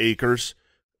above Akers.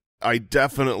 I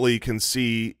definitely can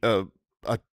see a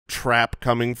trap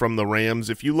coming from the Rams.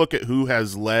 If you look at who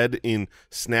has led in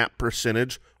snap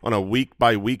percentage on a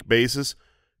week-by-week basis,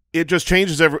 it just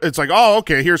changes. It's like, oh,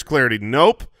 okay, here's clarity.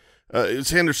 Nope.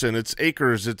 It's Henderson. It's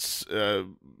Akers. It's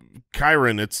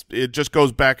Kyron. It just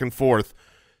goes back and forth.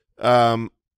 And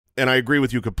I agree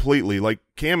with you completely. Like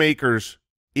Cam Akers,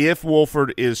 if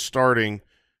Wolford is starting,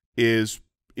 is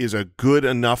a good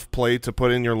enough play to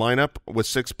put in your lineup with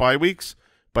 6 bye weeks.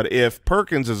 But if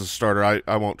Perkins is a starter,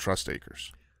 I won't trust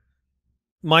Akers.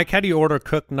 Mike, how do you order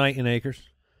Cook, Knight, and Akers?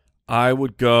 I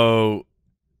would go,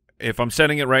 if I'm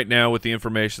setting it right now with the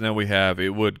information that we have,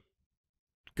 it would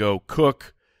go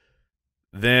Cook.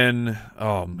 Then,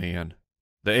 oh man,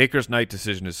 the Akers-Knight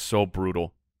decision is so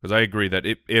brutal because I agree that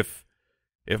if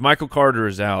Michael Carter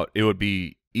is out, it would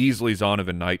be easily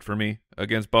Zonovan Knight for me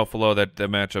against Buffalo. That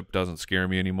matchup doesn't scare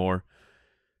me anymore.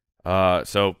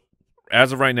 So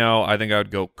as of right now, I think I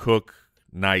would go Cook,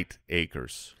 Knight,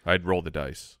 Akers. I'd roll the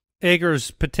dice.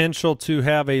 Akers' potential to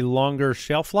have a longer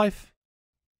shelf life?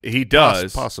 He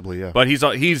does. Possibly, yeah. But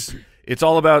it's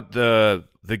all about the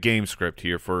game script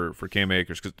here for Cam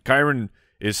Akers because Kyron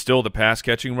is still the pass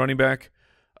catching running back.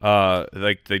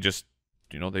 Like they just,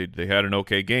 they had an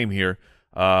okay game here.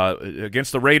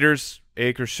 Against the Raiders,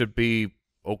 Akers should be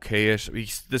okay-ish.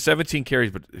 The 17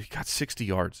 carries, but he got 60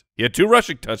 yards. He had 2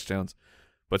 rushing touchdowns,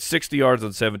 but 60 yards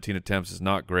on 17 attempts is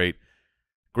not great.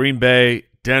 Green Bay,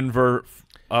 Denver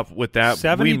up with that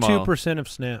 72% of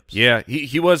snaps. Yeah,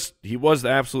 he was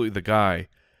absolutely the guy.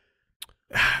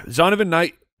 Zonovan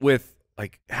Knight with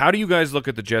how do you guys look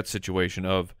at the Jets situation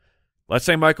of, let's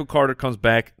say Michael Carter comes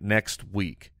back next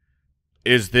week.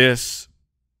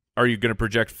 Are you going to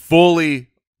project fully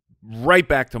right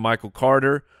back to Michael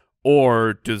Carter,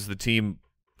 or does the team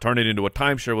turn it into a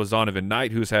timeshare with Zonovan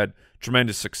Knight, who's had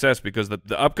tremendous success? Because the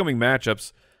upcoming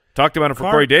matchups, talked about it for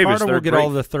Corey Davis. Carter will get all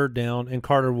the third down, and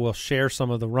Carter will share some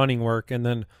of the running work, and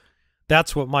then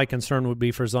that's what my concern would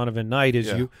be for Zonovan Knight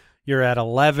is you're at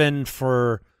 11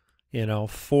 for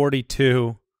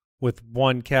 42 with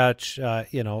 1 catch,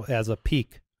 as a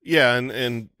peak. Yeah,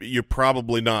 and you're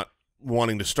probably not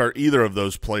wanting to start either of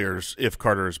those players if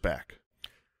Carter is back.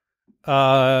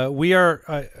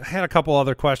 I had a couple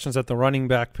other questions at the running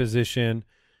back position,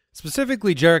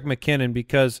 specifically Jerick McKinnon,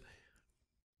 because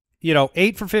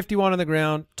 8 for 51 on the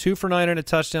ground, 2 for 9 and a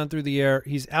touchdown through the air.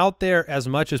 He's out there as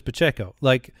much as Pacheco.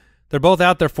 Like they're both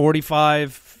out there 45,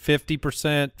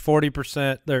 50%,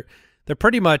 40%. They're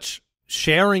pretty much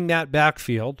sharing that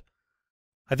backfield.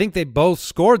 I think they both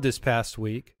scored this past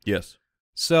week. Yes.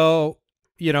 So,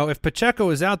 if Pacheco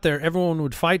is out there, everyone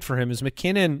would fight for him. Is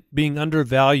McKinnon being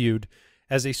undervalued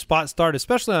as a spot start,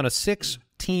 especially on a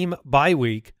 6-team bye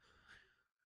week?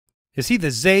 Is he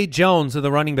the Zay Jones of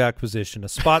the running back position, a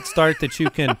spot start that you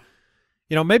can,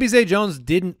 maybe Zay Jones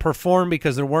didn't perform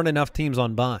because there weren't enough teams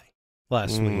on bye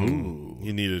last week.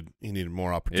 He needed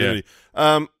more opportunity.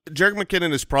 Yeah. Jerick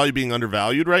McKinnon is probably being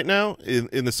undervalued right now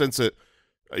in the sense that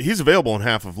he's available in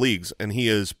half of leagues, and he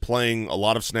is playing a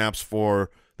lot of snaps for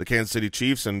the Kansas City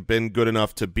Chiefs and been good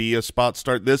enough to be a spot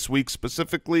start this week,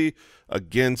 specifically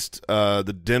against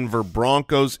the Denver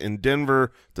Broncos. In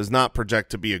Denver, does not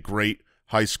project to be a great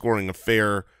high-scoring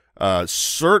affair.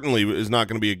 Certainly is not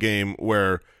going to be a game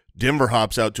where Denver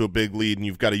hops out to a big lead and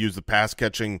you've got to use the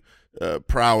pass-catching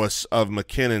prowess of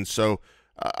McKinnon. So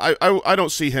I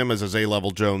don't see him as a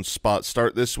Zay-level Jones spot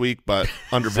start this week, but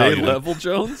undervalued. Zay-level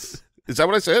Jones? Is that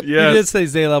what I said? Yeah. You did say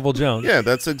Zay-level Jones. Yeah,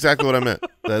 that's exactly what I meant.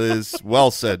 That is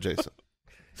well said, Jason.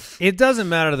 It doesn't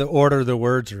matter the order the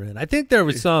words are in. I think there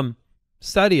was some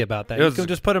study about that. You can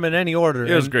just put them in any order.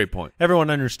 It was a great point. Everyone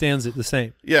understands it the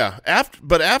same. Yeah, after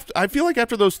I feel like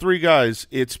after those three guys,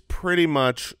 it's pretty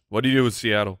much What do you do with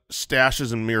Seattle?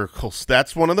 stashes and miracles.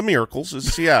 That's one of the miracles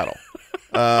is Seattle.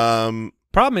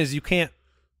 Problem is you can't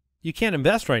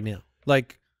invest right now.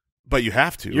 Like, but you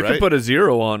have to, You right? can put a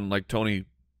 0 on like Tony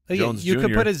Jones you Jr.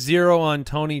 could put a 0 on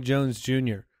Tony Jones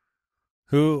Jr.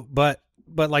 But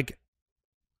like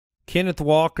Kenneth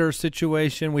Walker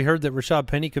situation, we heard that Rashad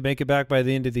Penny could make it back by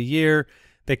the end of the year.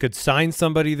 They could sign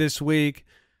somebody this week.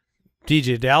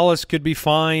 DJ Dallas could be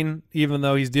fine, even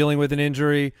though he's dealing with an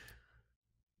injury.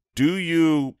 Do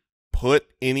you put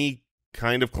any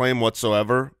kind of claim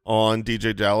whatsoever on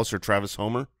DJ Dallas or Travis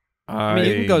Homer? I mean,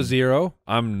 you can go 0.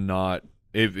 I'm not.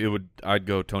 I'd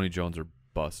go Tony Jones or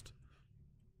bust.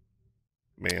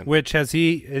 Man, Which has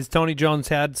Tony Jones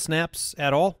had snaps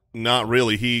at all? not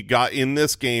really. He got in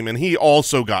this game, and he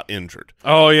also got injured.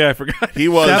 Oh yeah, I forgot. He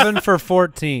was 7 for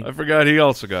 14. I forgot he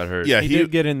also got hurt. yeah he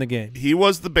did get in the game. He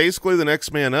was basically the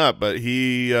next man up, but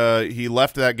he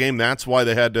left that game. That's why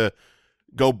they had to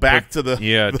go back to the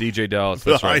DJ Dallas.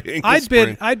 the That's high right. ankle I'd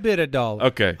sprain. bid $1.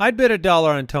 Okay, I'd bid $1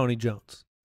 on Tony Jones.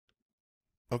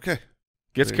 Okay,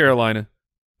 gets Carolina.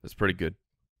 That's pretty good.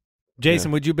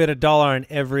 Jason, would you bid $1 on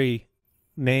every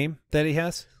name that he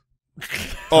has?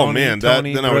 Oh Tony, man,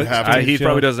 Tony, then I would Brooks, have Tony to. He Jones.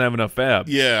 probably doesn't have enough fab.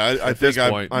 Yeah, I At think this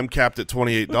point. I'm capped at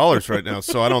 $28 right now,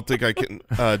 so I don't think I can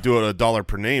do it $1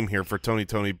 per name here for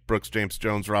Tony, Brooks, James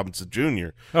Jones, Robinson Jr.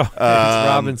 Oh, it's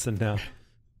Robinson now.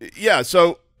 Yeah,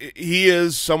 so he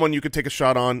is someone you could take a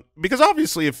shot on because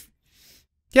obviously if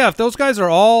Those guys are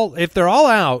all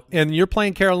out and you're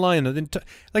playing Carolina, then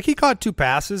like he caught 2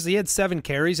 passes, he had 7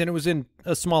 carries, and it was in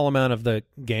a small amount of the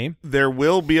game. there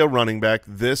will be a running back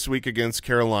this week against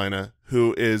Carolina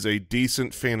who is a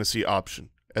decent fantasy option.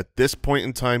 At this point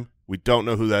in time, we don't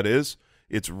know who that is.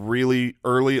 It's really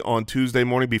early on Tuesday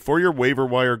morning. Before your waiver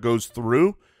wire goes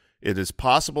through, it is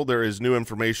possible there is new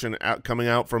information coming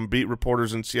out from beat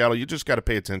reporters in Seattle. You just got to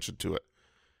pay attention to it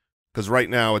because right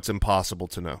now it's impossible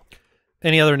to know.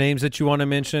 Any other names that you want to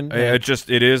mention?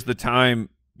 It is the time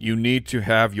you need to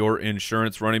have your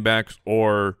insurance running backs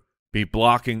or be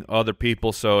blocking other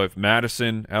people. So if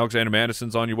Alexander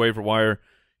Madison's on your waiver wire,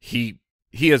 he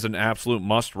is an absolute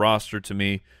must roster to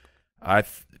me. I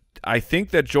think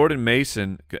that Jordan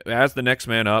Mason, as the next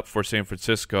man up for San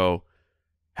Francisco,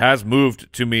 has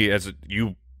moved to me as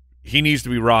he needs to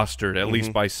be rostered at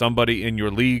least by somebody in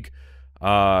your league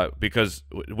because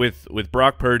with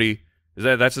Brock Purdy.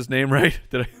 That's his name, right?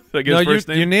 Did I get his first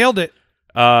name? You nailed it.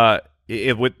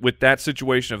 With that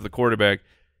situation of the quarterback,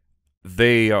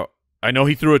 I know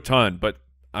he threw a ton, but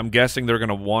I'm guessing they're going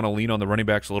to want to lean on the running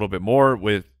backs a little bit more.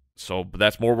 So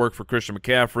that's more work for Christian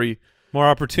McCaffrey. More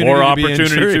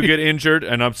opportunity to get injured,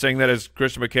 and I'm saying that as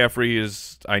Christian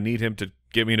McCaffrey I need him to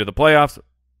get me into the playoffs,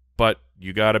 but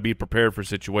you got to be prepared for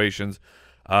situations.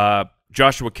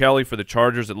 Joshua Kelly for the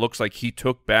Chargers, it looks like he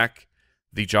took back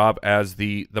the job as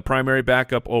the primary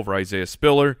backup over Isaiah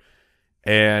Spiller.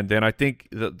 And then I think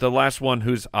the last one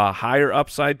who's a higher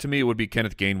upside to me would be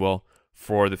Kenneth Gainwell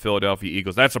for the Philadelphia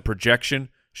Eagles. That's a projection.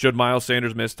 Should Miles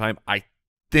Sanders miss time, I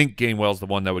think Gainwell's the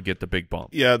one that would get the big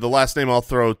bump. Yeah, the last name I'll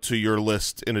throw to your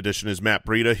list in addition is Matt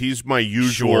Breida. He's my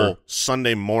usual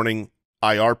Sunday morning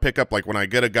IR pickup. Like when I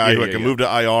get a guy who I can move to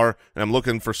IR and I'm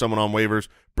looking for someone on waivers,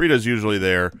 Breida's usually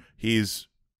there. He's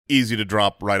easy to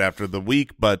drop right after the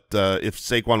week, but if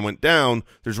Saquon went down,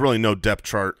 there's really no depth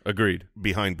chart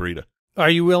behind Breida. Are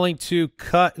you willing to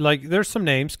cut, like there's some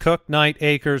names, Cook, Knight,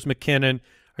 Akers, McKinnon.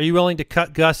 Are you willing to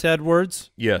cut Gus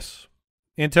Edwards? Yes.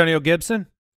 Antonio Gibson?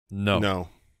 No.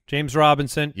 James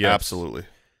Robinson? Yes. Absolutely.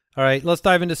 All right, let's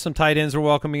dive into some tight ends we're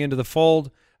welcoming into the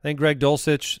fold. I think Greg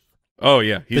Dulcich, Oh,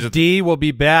 yeah. D will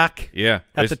be back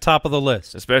at the top of the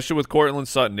list. Especially with Cortland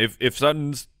Sutton. If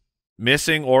Sutton's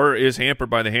missing or is hampered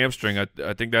by the hamstring,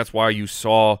 I think that's why you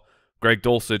saw Greg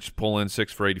Dulcich pull in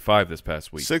 6 for 85 this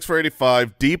past week. 6 for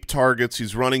 85, deep targets.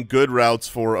 He's running good routes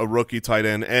for a rookie tight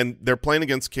end, and they're playing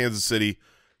against Kansas City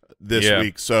this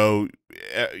week. So,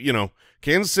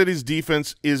 Kansas City's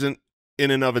defense isn't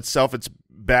in and of itself it's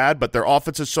bad, but their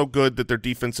offense is so good that their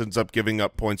defense ends up giving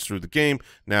up points through the game.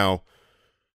 Now,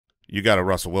 you got a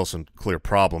Russell Wilson clear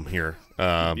problem here.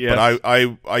 Yes.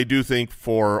 But I do think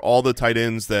for all the tight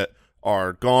ends that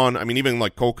are gone, I mean, even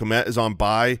like Cole Kmet is on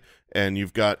bye, and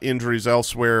you've got injuries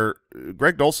elsewhere,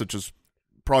 Greg Dulcich is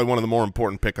probably one of the more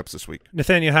important pickups this week.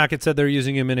 Nathaniel Hackett said they're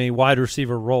using him in a wide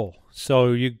receiver role.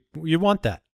 So you want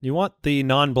that. You want the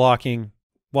non-blocking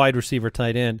wide receiver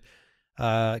tight end.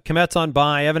 Kmet's on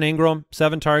bye. Evan Ingram,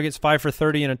 7 targets, 5 for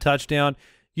 30 and a touchdown.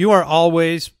 You are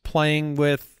always playing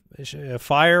with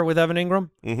fire with Evan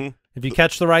Ingram. Mm-hmm. If you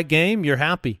catch the right game, you're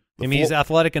happy. I mean, he's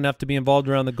athletic enough to be involved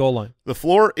around the goal line. The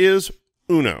floor is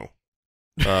uno.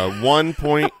 1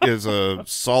 point is a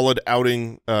solid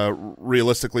outing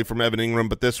realistically from Evan Ingram,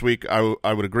 but this week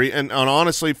I would agree. And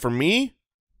honestly, for me,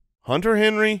 Hunter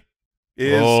Henry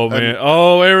is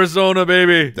Arizona,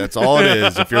 baby. That's all it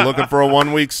is. If you're looking for a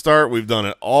 1 week start, we've done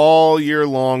it all year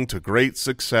long to great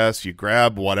success. You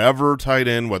grab whatever tight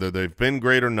end, whether they've been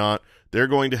great or not. They're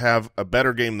going to have a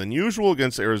better game than usual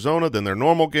against Arizona than their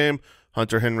normal game.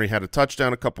 Hunter Henry had a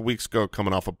touchdown a couple weeks ago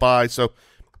coming off a bye, so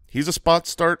he's a spot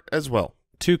start as well.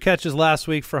 2 catches last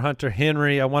week for Hunter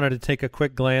Henry. I wanted to take a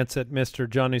quick glance at Mr.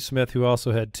 Johnny Smith, who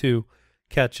also had 2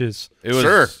 catches. It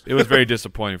was very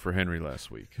disappointing for Henry last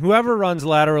week. Whoever runs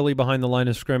laterally behind the line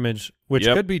of scrimmage, which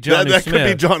could be Johnny Smith. That could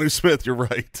be Johnny Smith. You're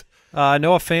right.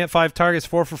 Noah Fant, 5 targets,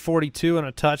 4 for 42 and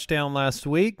a touchdown last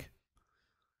week.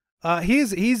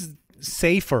 He's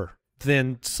safer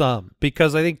than some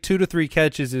because I think 2 to 3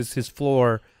 catches is his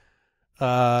floor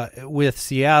with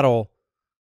Seattle.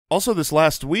 Also, this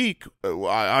last week,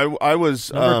 I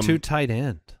was number 2 tight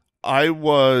end. I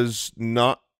was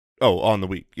not. Oh, on the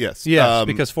week, yes, yes,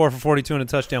 because 4 for 42 and a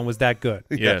touchdown was that good.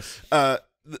 Yes. The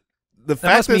that fact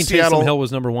must that mean Seattle Taysom Hill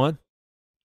was number 1.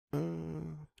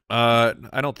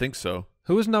 I don't think so.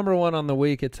 Who was number 1 on the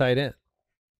week at tight end?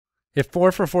 If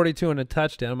 4 for 42 and a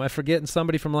touchdown, am I forgetting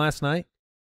somebody from last night?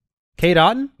 Kate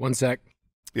Otten? 1 sec.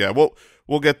 Yeah,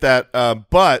 we'll get that.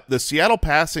 But the Seattle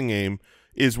passing game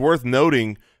is worth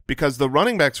noting because the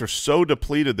running backs are so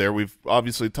depleted there. We've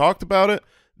obviously talked about it.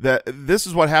 That this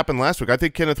is what happened last week. I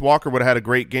think Kenneth Walker would have had a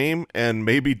great game, and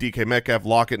maybe DK Metcalf,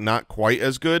 Lockett not quite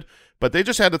as good, but they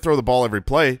just had to throw the ball every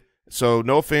play. So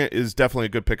Noah Fant is definitely a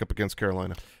good pickup against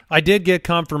Carolina. I did get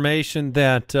confirmation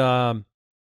that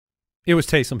it was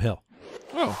Taysom Hill.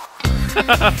 Oh.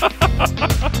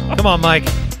 Come on, Mike.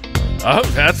 Oh,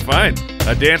 that's fine.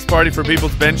 A dance party for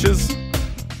people's benches.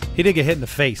 He did get hit in the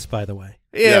face, by the way.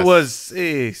 It was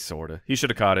sort of. He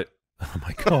should have caught it. Oh,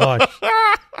 my gosh.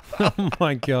 Oh,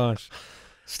 my gosh.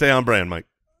 Stay on brand, Mike.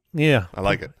 Yeah. I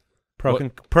like it.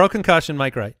 Pro concussion,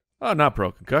 Mike Wright. Oh, not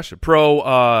pro concussion.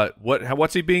 Pro,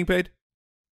 what's he being paid?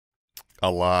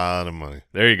 A lot of money.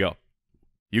 There you go.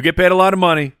 You get paid a lot of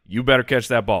money. You better catch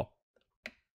that ball.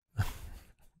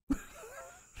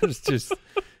 There's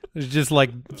just like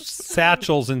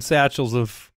satchels and satchels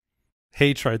of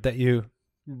hatred that you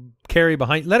carry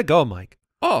behind. Let it go, Mike.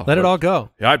 Oh, let it all go.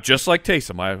 Yeah, just like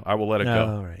Taysom, I will let it go.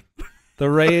 All right. The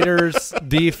Raiders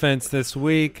defense this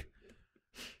week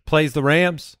plays the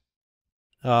Rams.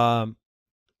 Yeah,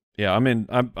 I'm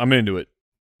into it.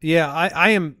 Yeah, I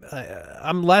am.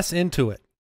 I'm less into it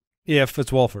if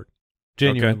it's Wolford.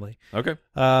 Genuinely. Okay.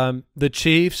 The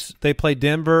Chiefs, they play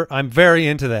Denver. I'm very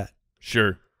into that.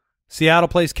 Sure. Seattle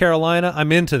plays Carolina.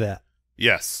 I'm into that.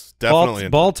 Yes, definitely.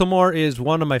 Baltimore is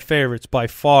one of my favorites by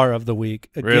far of the week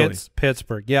against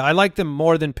Pittsburgh. Yeah, I like them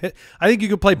more than Pitt. I think you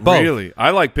could play both. Really? I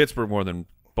like Pittsburgh more than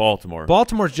Baltimore.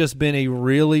 Baltimore's just been a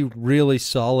really, really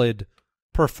solid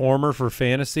performer for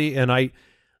fantasy, and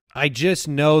I just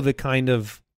know the kind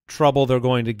of trouble they're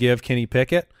going to give Kenny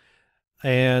Pickett,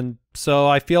 and so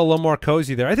I feel a little more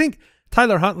cozy there. I think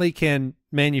Tyler Huntley can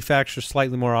manufacture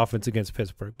slightly more offense against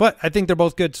Pittsburgh, but I think they're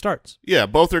both good starts. Yeah,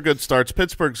 both are good starts.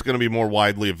 Pittsburgh's going to be more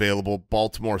widely available.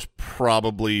 Baltimore's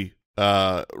probably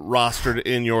rostered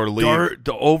in your league.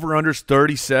 The over-under's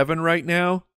 37 right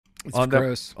now. It's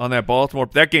gross. On that Baltimore.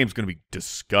 That game's going to be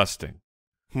disgusting.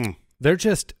 They're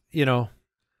just,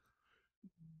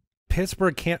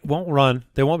 Pittsburgh won't run.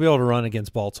 They won't be able to run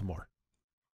against Baltimore.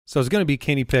 So it's going to be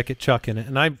Kenny Pickett chucking it,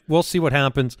 and we'll see what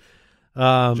happens.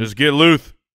 Just get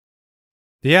Luth.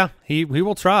 Yeah, he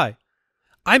will try.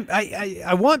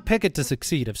 I want Pickett to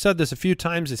succeed. I've said this a few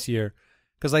times this year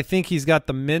because I think he's got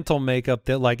the mental makeup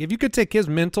that, like, if you could take his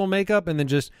mental makeup and then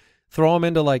just throw him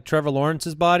into, like, Trevor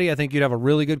Lawrence's body, I think you'd have a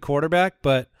really good quarterback.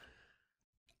 But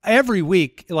every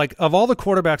week, like, of all the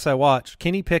quarterbacks I watch,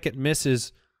 Kenny Pickett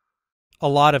misses a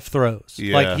lot of throws.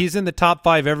 Yeah. Like, he's in the top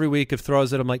 5 every week of throws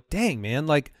that I'm like, dang, man,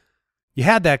 like, you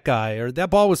had that guy, or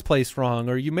that ball was placed wrong,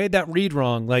 or you made that read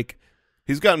wrong. Like,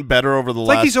 He's gotten better over the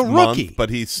last like he's a month, rookie. but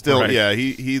he's still, Right. yeah,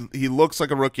 he looks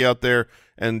like a rookie out there,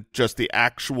 and just the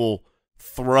actual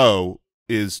throw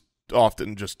is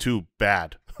often just too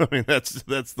bad. I mean, that's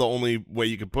the only way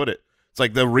you can put it. It's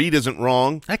like the read isn't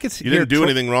wrong. I could see You didn't do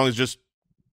anything wrong. It's just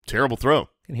terrible throw. I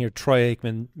can hear Troy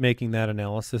Aikman making that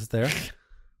analysis there.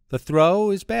 The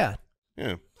throw is bad.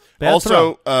 Yeah. Bad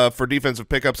Also, for defensive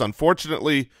pickups,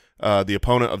 unfortunately, the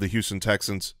opponent of the Houston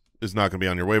Texans is not going to be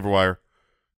on your waiver wire.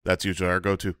 That's usually our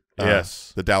go-to.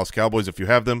 Yes. The Dallas Cowboys, if you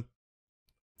have them,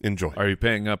 enjoy. Are you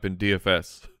paying up in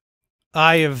DFS?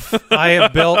 I've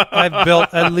built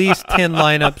at least 10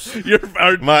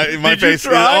 lineups. My face.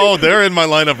 They're in my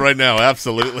lineup right now.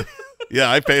 Absolutely. Yeah,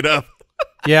 I paid up.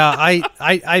 Yeah,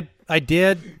 I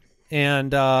did,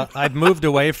 and I've moved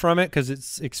away from it because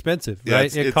it's expensive, Yeah,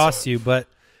 right? It costs you, but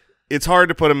it's hard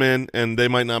to put them in, and they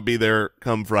might not be there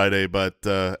come Friday. But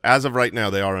as of right now,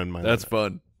 they are in my That's lineup.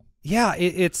 fun. yeah,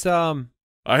 it's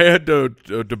I had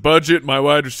to budget my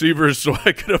wide receivers so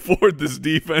I could afford this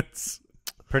defense.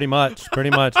 pretty much.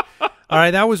 All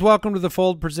right, that was Welcome to the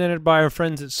Fold presented by our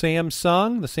friends at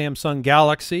Samsung, the Samsung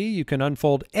Galaxy. You can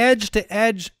unfold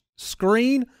edge-to-edge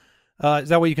screen. Is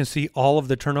that way you can see all of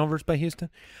the turnovers by Houston?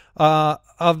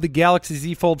 Of the Galaxy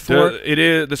Z Fold 4.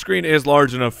 The screen is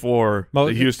large enough for Mo-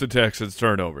 the Houston Texans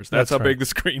turnovers. That's how right. big the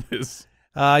screen is.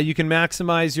 You can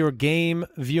maximize your game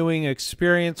viewing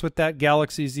experience with that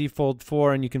Galaxy Z Fold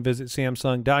 4, and you can visit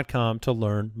Samsung.com to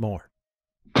learn more.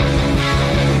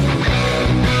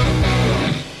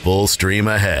 Full stream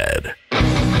ahead.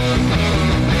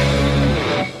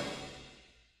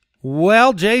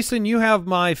 Well, Jason, you have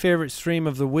my favorite stream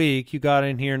of the week. You got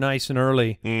in here nice and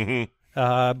early. Mm-hmm.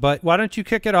 But why don't you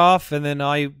kick it off, and then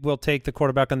I will take the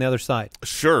quarterback on the other side.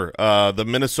 Sure. The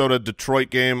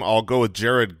Minnesota-Detroit game, I'll go with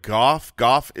Jared Goff.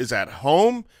 Goff is at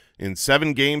home. In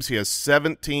 7 games, he has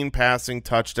 17 passing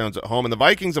touchdowns at home. And the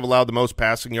Vikings have allowed the most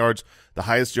passing yards, the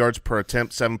highest yards per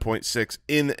attempt, 7.6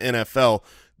 in the NFL.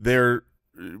 They're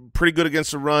pretty good against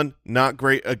the run, not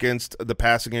great against the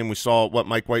passing game. We saw what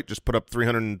Mike White just put up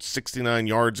 369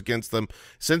 yards against them.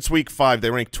 Since week 5,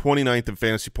 they rank 29th in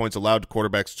fantasy points allowed to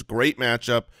quarterbacks. It's a great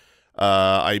matchup.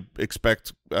 I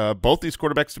expect both these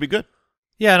quarterbacks to be good.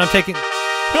 Yeah, and I'm taking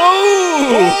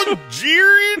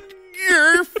Jared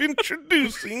Goff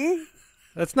introducing.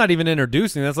 That's not even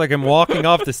introducing. That's like him walking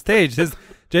off the stage.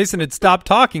 Jason had stopped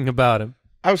talking about him.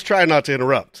 I was trying not to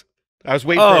interrupt. I was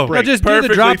waiting for a Now break. just do the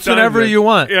Perfectly drops timed whenever it. you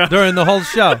want Yeah. during the whole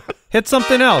show. Hit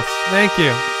something else. Thank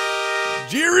you.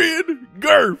 Jared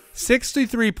Goff.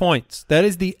 63 points. That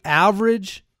is the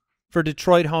average for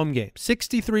Detroit home game.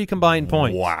 63 combined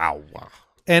points. Wow.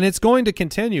 And it's going to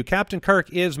continue. Captain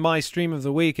Kirk is my stream of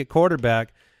the week at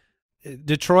quarterback.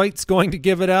 Detroit's going to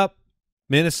give it up.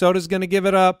 Minnesota's going to give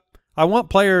it up. I want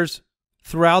players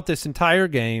throughout this entire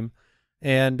game,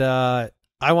 and I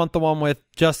want the one with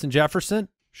Justin Jefferson.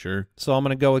 Sure. So I'm going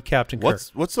to go with Captain Kirk.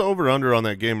 What's the over-under on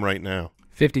that game right now?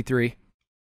 53.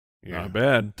 Not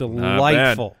bad.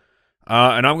 Delightful.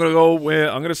 And I'm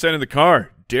going to send in the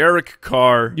car. Derek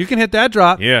Carr. You can hit that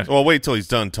drop. Yeah. Well, wait till he's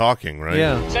done talking, right?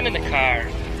 Yeah. Send in the car.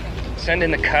 Send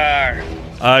in the car.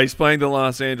 He's playing the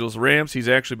Los Angeles Rams. He's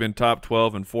actually been top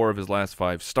 12 in 4 of his last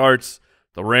 5 starts.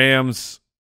 The Rams,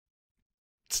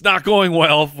 it's not going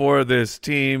well for this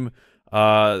team.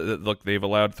 Look, they've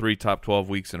allowed 3 top 12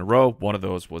 weeks in a row. One of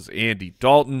those was Andy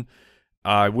Dalton.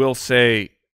 I will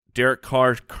say Derek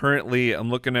Carr currently, I'm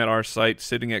looking at our site,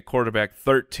 sitting at quarterback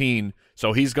 13,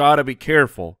 so he's got to be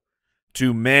careful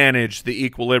to manage the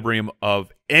equilibrium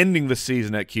of ending the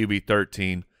season at QB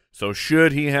 13. So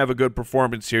should he have a good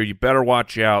performance here, you better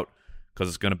watch out because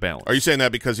it's going to balance. Are you saying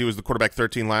that because he was the quarterback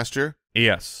 13 last year?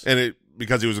 Yes. And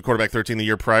because he was the quarterback 13 the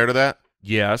year prior to that?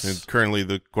 Yes. And currently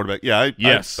the quarterback. Yeah,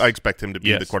 Yes. I expect him to be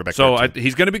Yes. the quarterback. So 13.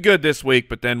 he's going to be good this week,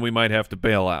 but then we might have to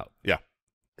bail out. Yeah.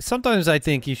 Sometimes I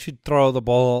think you should throw the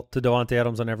ball to Devontae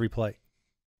Adams on every play.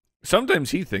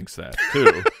 Sometimes he thinks that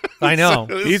too. I know.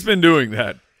 He's been doing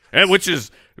that, and which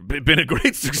has been a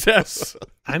great success.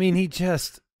 I mean, he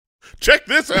just Check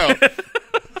this out.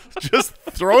 Just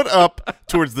throw it up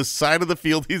towards the side of the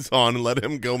field he's on and let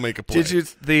him go make a play. Did you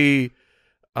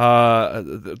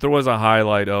there was a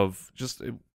highlight of just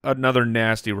another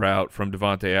nasty route from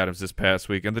Devontae Adams this past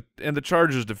week, and the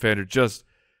Chargers defender just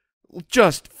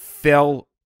fell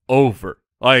over.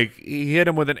 Like he hit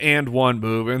him with an and one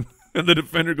move, and the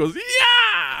defender goes,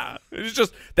 yeah. It's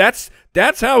just that's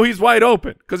how he's wide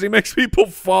open, because he makes people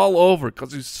fall over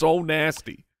because he's so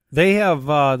nasty.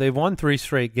 they've won 3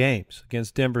 straight games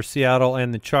against Denver, Seattle,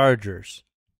 and the Chargers.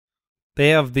 They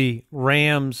have the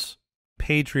Rams,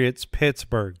 Patriots,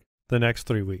 Pittsburgh the next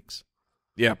 3 weeks.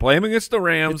 Yeah, play him against the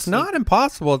Rams. It's not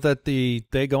impossible that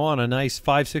they go on a nice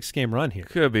 5-6 game run here.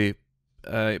 Could be.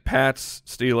 Pats,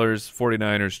 Steelers,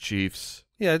 49ers, Chiefs.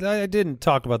 Yeah, I didn't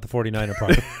talk about the 49er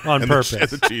part on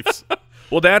purpose. The Chiefs.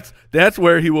 Well, that's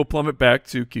where he will plummet back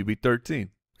to QB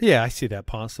 13. Yeah, I see that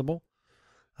possible.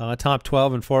 Top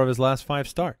 12 in 4 of his last 5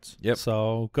 starts. Yep.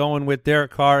 So going with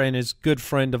Derek Carr and his good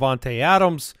friend Devontae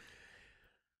Adams.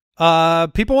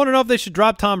 People want to know if they should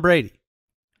drop Tom Brady.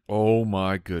 Oh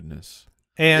my goodness.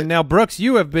 And now, Brooks,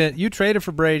 you traded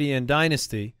for Brady in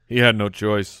Dynasty. He had no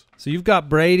choice. So you've got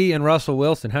Brady and Russell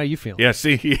Wilson. How are you feeling? Yeah,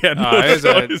 see, he had no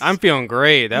choice. I'm feeling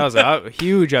great. That was a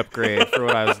huge upgrade for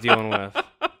what I was dealing with. Do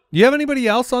you have anybody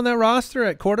else on that roster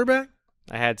at quarterback?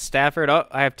 I had Stafford.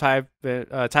 I have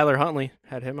Tyler Huntley.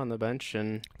 Had him on the bench.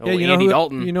 And Andy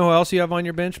Dalton. You know who else you have on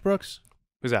your bench, Brooks?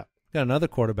 Who's that? Got another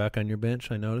quarterback on your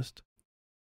bench, I noticed.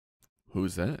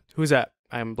 Who's that? Who's that?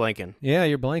 I'm blanking. Yeah,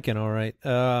 you're blanking, all right.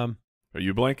 Are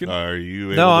you blanking? Are you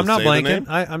able No, to I'm not say the blanking. name?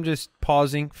 I'm just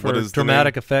pausing for What is the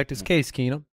dramatic name? effect. It's Case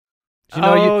Keenum.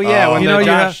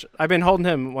 I've been holding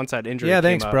him once that injury. Yeah, came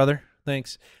thanks, up. brother.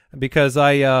 Thanks. Because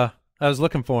I was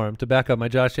looking for him to back up my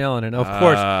Josh Allen, and of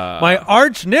course, my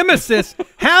arch nemesis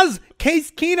has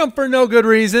Case Keenum for no good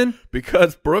reason.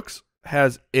 Because Brooks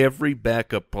has every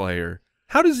backup player.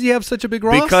 How does he have such a big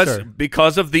roster?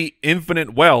 Because of the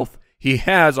infinite wealth, he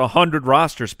has 100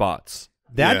 roster spots.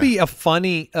 That'd be a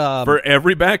funny for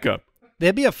every backup.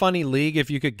 That'd be a funny league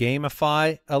if you could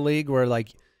gamify a league where, like,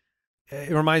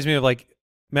 it reminds me of like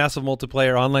massive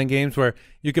multiplayer online games where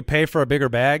you could pay for a bigger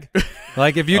bag.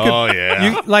 Like if you could,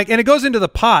 and it goes into the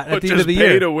pot at the end of the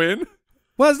year. Pay to win?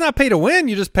 Well, it's not pay to win.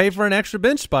 You just pay for an extra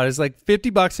bench spot. It's like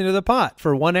 $50 into the pot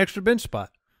for one extra bench spot.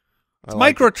 It's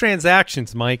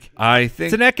microtransactions, Mike.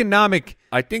 It's an economic.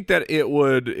 I think that it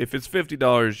would, if it's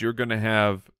 $50, you're going to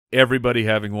have everybody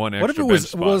having one extra bench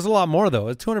spot. What if it was a lot more, though?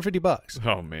 It's $250.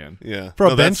 Oh, man. Yeah. For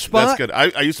a bench spot? That's good.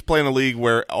 I used to play in a league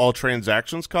where all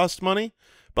transactions cost money,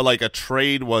 but like a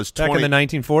trade was back in the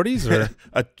 1940s?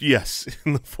 Or? Yes,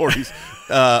 in the 40s.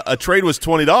 A trade was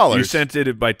 $20. You sent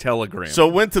it by telegram. So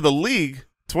it went to the league.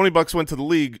 $20 went to the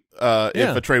league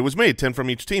if a trade was made, 10 from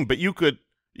each team. But you could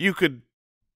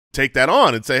take that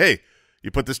on and say, hey,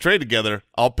 you put this trade together,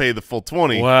 I'll pay the full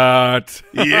 20. What?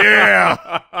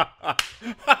 Yeah.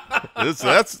 It was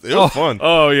fun.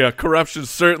 Oh yeah, corruption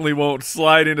certainly won't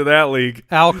slide into that league.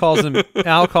 Al calls them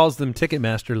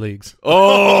Ticketmaster leagues.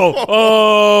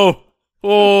 Oh.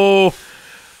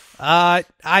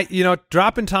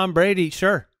 Dropping Tom Brady,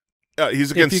 sure.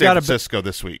 He's against San Francisco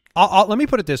this week. Let me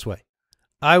put it this way.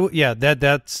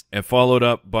 That's and followed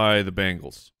up by the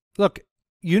Bengals. Look,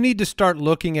 you need to start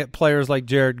looking at players like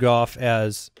Jared Goff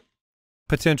as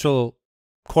potential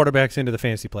quarterbacks into the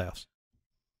fantasy playoffs,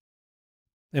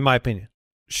 in my opinion.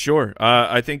 Sure.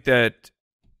 I think that,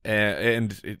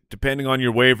 depending on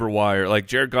your waiver wire, like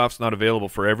Jared Goff's not available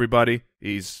for everybody.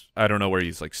 I don't know where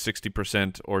he's like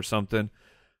 60% or something.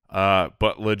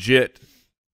 But legit,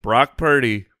 Brock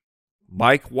Purdy,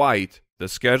 Mike White, the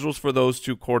schedules for those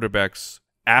two quarterbacks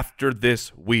after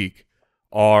this week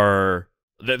are –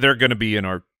 they're going to be in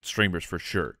our streamers for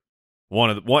sure.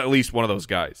 At least one of those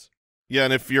guys. Yeah,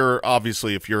 and if you're in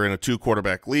a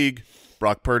 2-quarterback league,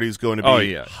 Brock Purdy's going to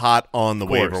be hot on the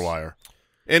waiver wire.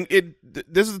 And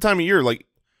this is the time of year, like,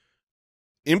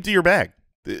 empty your bag.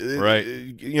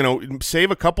 Right. Save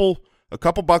a couple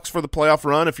bucks for the playoff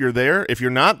run if you're there. If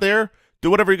you're not there, do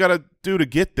whatever you got to do to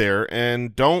get there,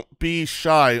 and don't be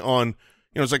shy on,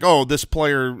 it's like, oh, this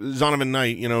player, Zonovan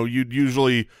Knight, you'd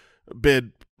usually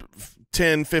bid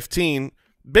 10, 15,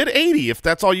 bid 80 if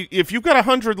that's all if you've got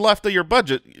 100 left of your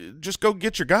budget, just go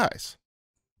get your guys.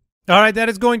 All right, that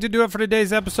is going to do it for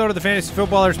today's episode of the Fantasy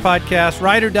Footballers Podcast.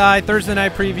 Ride or Die, Thursday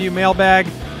Night Preview, Mailbag,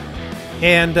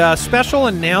 and special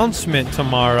announcement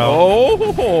tomorrow.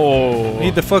 Oh!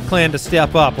 Need the Foot Clan to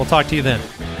step up. We'll talk to you then.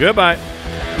 Goodbye.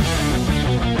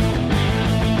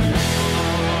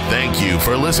 Thank you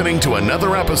for listening to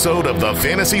another episode of the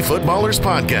Fantasy Footballers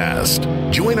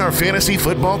Podcast. Join our fantasy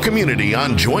football community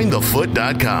on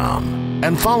jointhefoot.com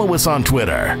and follow us on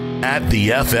Twitter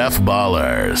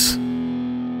 @TheFFBallers.